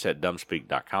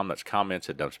comments@dumbspeak.com. That's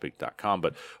comments@dumbspeak.com.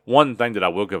 But one thing that I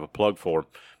will give a plug for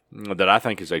that I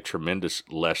think is a tremendous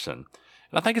lesson,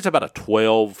 and I think it's about a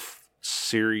 12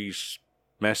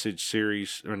 message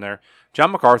series in there.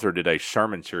 John MacArthur did a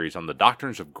sermon series on the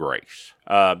doctrines of grace.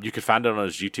 You could find it on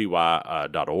his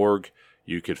gty.org.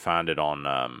 You could find it on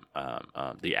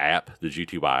the app, the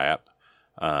GTY app.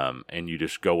 And you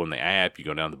just go in the app, you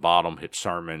go down to the bottom, hit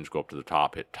sermons, go up to the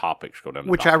top, hit topics, go down to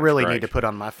which I really need to put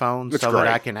on my phone that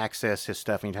I can access his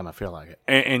stuff anytime I feel like it.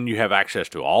 And you have access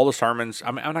to all the sermons. I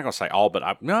mean, I'm not going to say all, but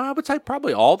I would say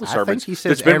probably all the sermons. I think he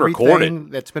says that's been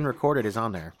recorded. That's been recorded is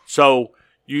on there. So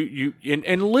you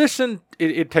listen.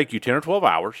 It'd take you 10 or 12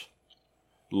 hours.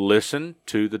 Listen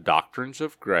to the doctrines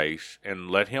of grace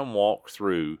and let him walk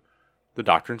through the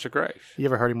doctrines of grace. You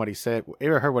ever heard him what he said? You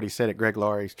ever heard what he said at Greg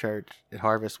Laurie's church at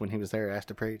Harvest when he was there asked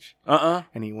to preach?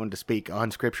 And he wanted to speak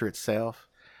on Scripture itself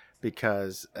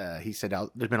because he said,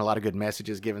 there's been a lot of good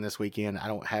messages given this weekend. I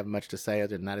don't have much to say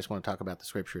other than I just want to talk about the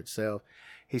Scripture itself.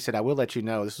 He said, I will let you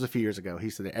know, this was a few years ago, he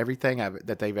said that everything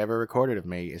that they've ever recorded of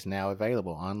me is now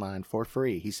available online for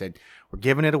free. He said, we're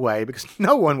giving it away because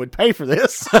no one would pay for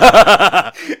this.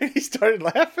 And he started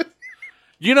laughing.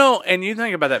 You know, and you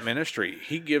think about that ministry,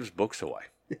 he gives books away.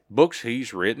 Books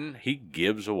he's written, he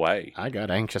gives away. I got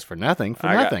anxious for nothing.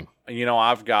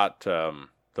 I've got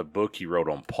the book he wrote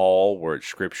on Paul, where it's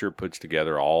Scripture puts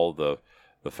together all the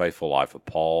faithful life of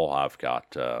Paul. I've got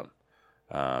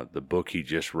the book he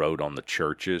just wrote on the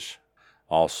churches.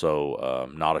 Also,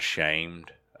 Not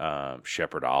Ashamed,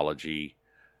 Shepherdology.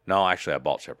 No, actually, I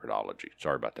bought Shepherdology.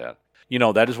 Sorry about that. You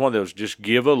know, that is one of those, just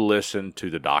give a listen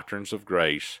to the doctrines of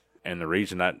grace. And the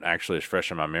reason that actually is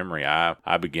fresh in my memory,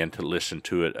 I began to listen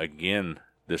to it again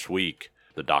this week,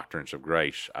 the doctrines of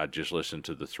grace. I just listened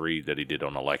to the 3 that he did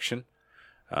on election.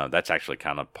 That's actually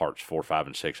kind of parts 4, 5,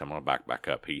 and 6. I'm going to back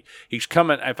up. He's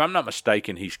coming, if I'm not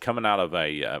mistaken, he's coming out of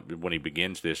when he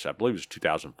begins this, I believe it was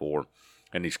 2004,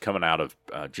 and he's coming out of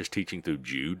just teaching through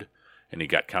Jude. And he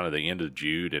got kind of the end of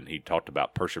Jude, and he talked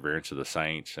about perseverance of the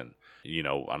saints. And, you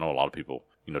know, I know a lot of people,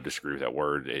 disagree with that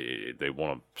word. They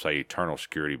want to say eternal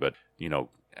security, but,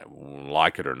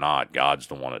 like it or not, God's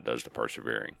the one that does the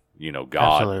persevering.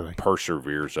 God Absolutely.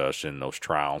 Perseveres us in those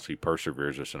trials. He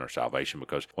perseveres us in our salvation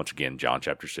because, once again, John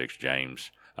chapter 6,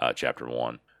 James chapter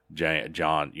 1.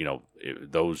 John,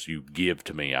 those you give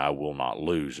to me, I will not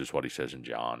lose, is what he says in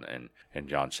John. And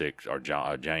John 6, or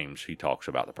James, he talks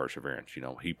about the perseverance.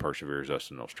 He perseveres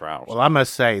us in those trials. Well, I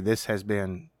must say, this has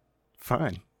been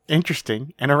fun,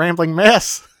 interesting, and a rambling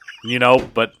mess.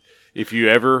 But if you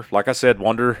ever, like I said,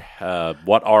 wonder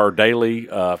what our daily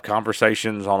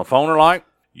conversations on the phone are like,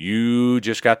 you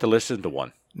just got to listen to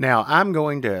one. Now, I'm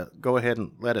going to go ahead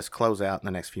and let us close out in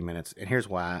the next few minutes, and here's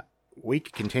why. We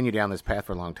could continue down this path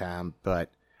for a long time,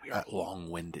 but we are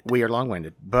long-winded. We are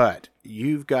long-winded, but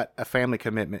you've got a family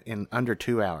commitment in under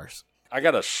 2 hours. I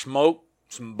got to smoke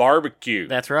some barbecue.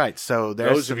 That's right. So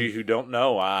those of you who don't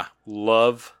know, I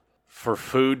love for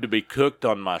food to be cooked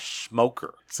on my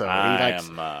smoker. So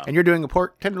and you're doing a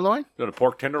pork tenderloin? Doing a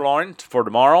pork tenderloin for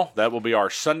tomorrow. That will be our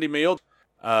Sunday meal.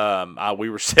 We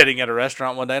were sitting at a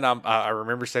restaurant one day, and I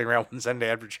remember sitting around one Sunday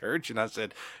after church, and I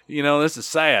said, this is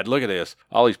sad. Look at this.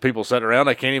 All these people sitting around,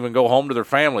 they can't even go home to their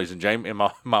families. And Jamie and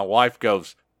my wife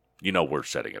goes, we're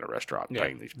sitting at a restaurant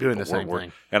paying these people. Doing the same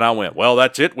thing. And I went, well,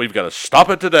 that's it. We've got to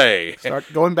stop it today.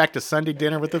 Start going back to Sunday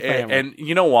dinner with the family. And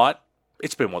you know what?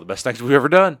 It's been one of the best things we've ever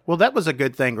done. Well, that was a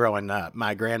good thing growing up.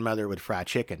 My grandmother would fry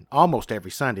chicken almost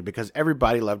every Sunday because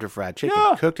everybody loved her fried chicken.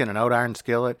 Yeah. Cooked in an old iron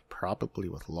skillet, probably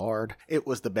with lard. It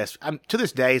was the best. To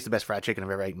this day, it's the best fried chicken I've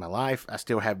ever ate in my life. I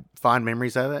still have fond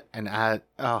memories of it. And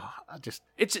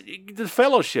it's the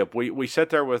fellowship. We sit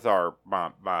there with our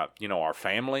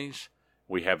families.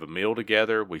 We have a meal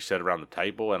together. We sit around the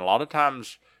table. And a lot of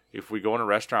times, if we go in a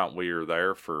restaurant, we are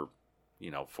there for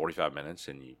 45 minutes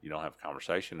and you don't have a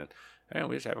conversation. And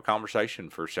we just have a conversation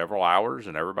for several hours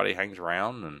and everybody hangs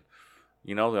around. And,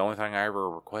 the only thing I ever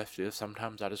request is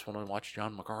sometimes I just want to watch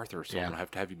John MacArthur. So I'm going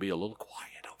to have you be a little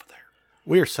quiet over there.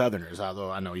 We are Southerners,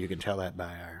 although I know you can tell that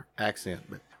by our accent.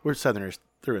 But we're Southerners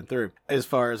through and through as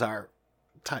far as our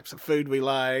types of food we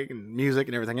like and music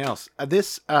and everything else.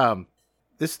 This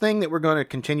thing that we're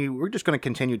just going to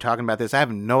continue talking about this. I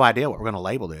have no idea what we're going to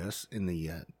label this in the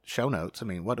show notes. I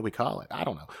mean, what do we call it? I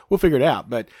don't know. We'll figure it out.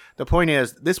 But the point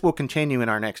is, this will continue in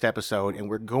our next episode, and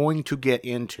we're going to get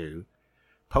into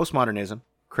postmodernism,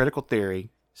 critical theory,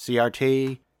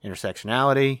 CRT,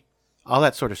 intersectionality, all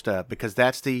that sort of stuff, because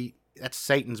that's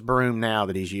Satan's broom now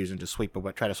that he's using to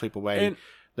try to sweep away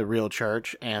the real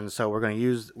church. And so we're going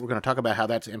to talk about how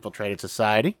that's infiltrated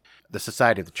society, the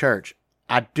society of the church.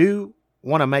 I do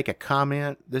want to make a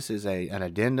comment. This is an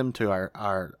addendum to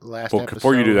our last episode.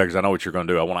 Before you do that, because I know what you're going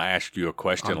to do, I want to ask you a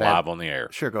question live on the air.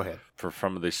 Sure, go ahead. For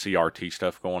some of the CRT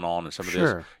stuff going on and some of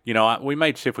this. We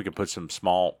may see if we can put some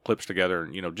small clips together,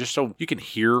 just so you can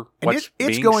hear what's being said.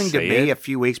 It's going to be a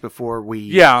few weeks before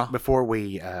we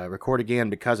record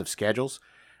again because of schedules.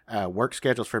 Work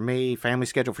schedules for me, family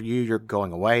schedule for you. You're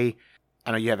going away.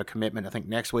 I know you have a commitment, I think,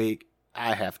 next week.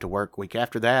 I have to work week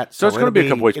after that. So it's going to be a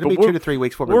couple weeks. It'll be 2 to 3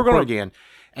 weeks before we record again.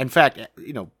 In fact,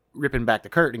 ripping back the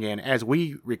curtain again, as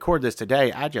we record this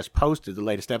today, I just posted the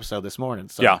latest episode this morning.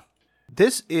 So yeah.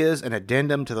 This is an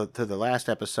addendum to the last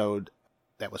episode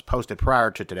that was posted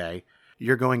prior to today.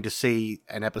 You're going to see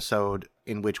an episode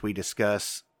in which we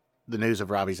discuss the news of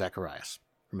Ravi Zacharias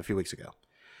from a few weeks ago.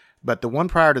 But the one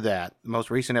prior to that, the most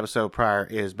recent episode prior,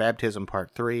 is Baptism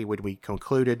Part 3, which we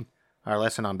concluded our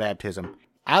lesson on baptism.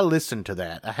 I listened to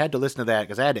that. I had to listen to that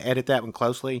because I had to edit that one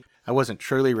closely. I wasn't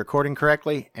truly recording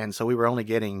correctly, and so we were only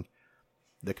getting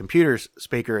the computer's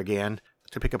speaker again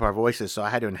to pick up our voices, so I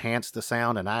had to enhance the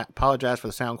sound, and I apologize for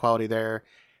the sound quality there.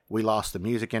 We lost the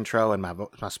music intro and my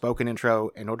spoken intro.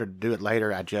 In order to do it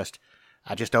later, I just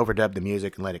overdubbed the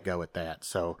music and let it go at that.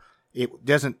 So it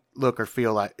doesn't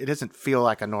feel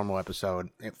like a normal episode.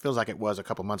 It feels like it was a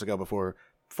couple months ago before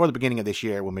the beginning of this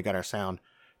year when we got our sound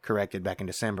corrected back in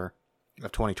December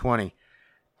of 2020,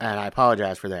 and I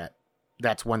apologize for that.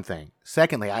 That's one thing.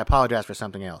 Secondly, I apologize for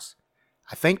something else.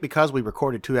 I think because we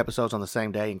recorded 2 episodes on the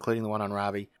same day, including the one on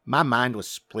Ravi, my mind was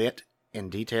split in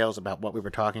details about what we were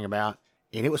talking about,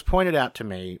 and it was pointed out to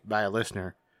me by a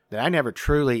listener that I never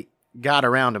truly got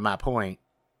around to my point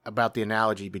about the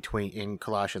analogy in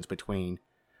Colossians between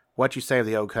what you say of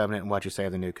the Old Covenant and what you say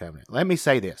of the New Covenant. Let me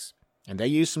say this, and they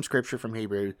use some scripture from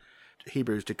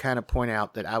Hebrews to kind of point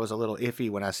out that I was a little iffy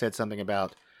when I said something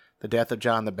about the death of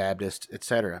John the Baptist,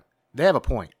 etc. They have a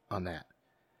point on that.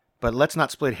 But let's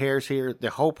not split hairs here.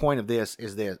 The whole point of this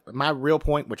is this. My real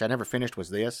point, which I never finished, was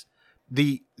this.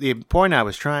 The point I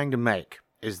was trying to make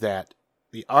is that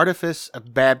the artifice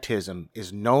of baptism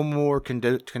is no more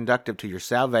conductive to your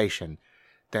salvation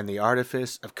than the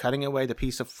artifice of cutting away the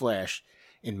piece of flesh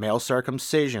in male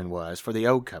circumcision was for the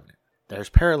Old Covenant. There's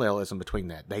parallelism between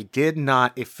that. They did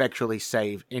not effectually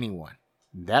save anyone.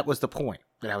 That was the point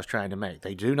that I was trying to make.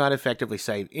 They do not effectively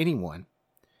save anyone.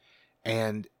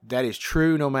 And that is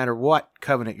true no matter what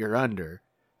covenant you're under.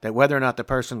 That whether or not the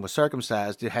person was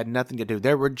circumcised, it had nothing to do.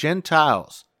 There were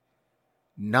Gentiles,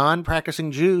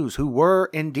 non-practicing Jews, who were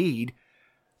indeed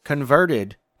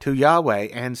converted to Yahweh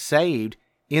and saved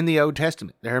in the Old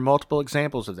Testament. There are multiple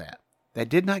examples of that. They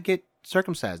did not get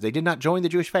circumcised. They did not join the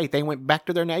Jewish faith. They went back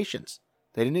to their nations.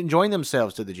 They didn't join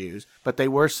themselves to the Jews, but they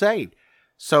were saved.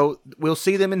 So we'll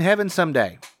see them in heaven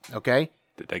someday. Okay?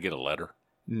 Did they get a letter?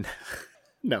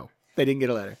 No, they didn't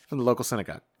get a letter from the local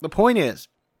synagogue. The point is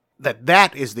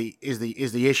that is the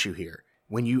issue here.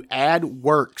 When you add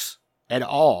works at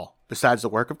all besides the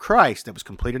work of Christ that was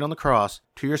completed on the cross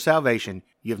to your salvation,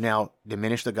 you have now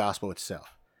diminished the gospel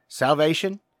itself.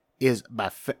 Salvation is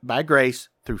by grace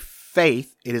through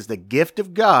faith. It is the gift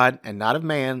of God and not of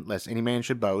man, lest any man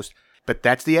should boast. But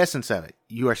that's the essence of it.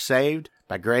 You are saved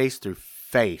by grace through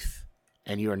faith,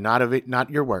 and you are not of it,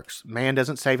 not your works. Man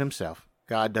doesn't save himself.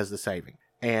 God does the saving.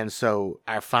 And so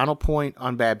our final point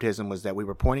on baptism was that we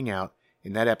were pointing out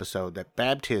in that episode that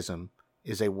baptism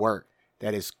is a work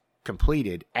that is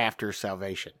completed after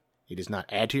salvation. It does not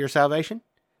add to your salvation.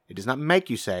 It does not make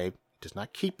you saved. It does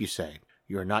not keep you saved.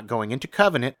 You are not going into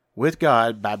covenant with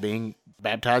God by being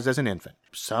baptized as an infant.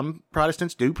 Some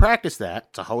Protestants do practice that.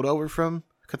 It's a holdover from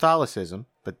Catholicism,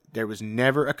 but there was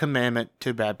never a commandment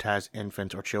to baptize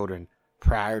infants or children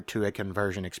prior to a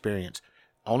conversion experience.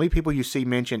 Only people you see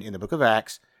mentioned in the book of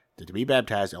Acts to be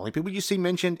baptized, the only people you see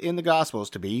mentioned in the Gospels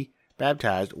to be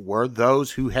baptized were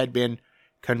those who had been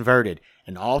converted.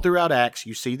 And all throughout Acts,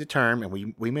 you see the term, and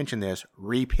we mentioned this,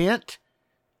 repent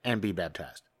and be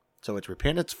baptized. So it's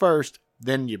repentance first,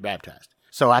 then you're baptized.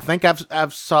 So I think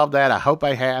I've solved that. I hope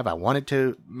I have. I wanted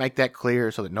to make that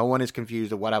clear so that no one is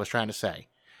confused of what I was trying to say.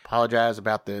 Apologize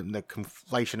about the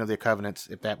conflation of the covenants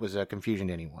if that was a confusion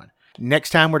to anyone. Next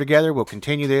time we're together, we'll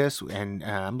continue this, and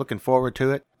I'm looking forward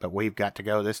to it, but we've got to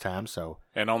go this time. So.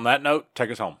 And on that note,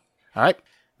 take us home. All right.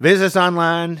 Visit us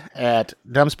online at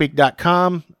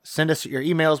dumbspeak.com. Send us your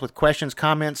emails with questions,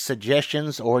 comments,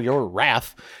 suggestions, or your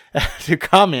wrath to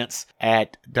comments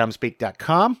at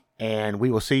dumbspeak.com. And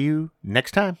we will see you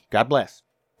next time. God bless.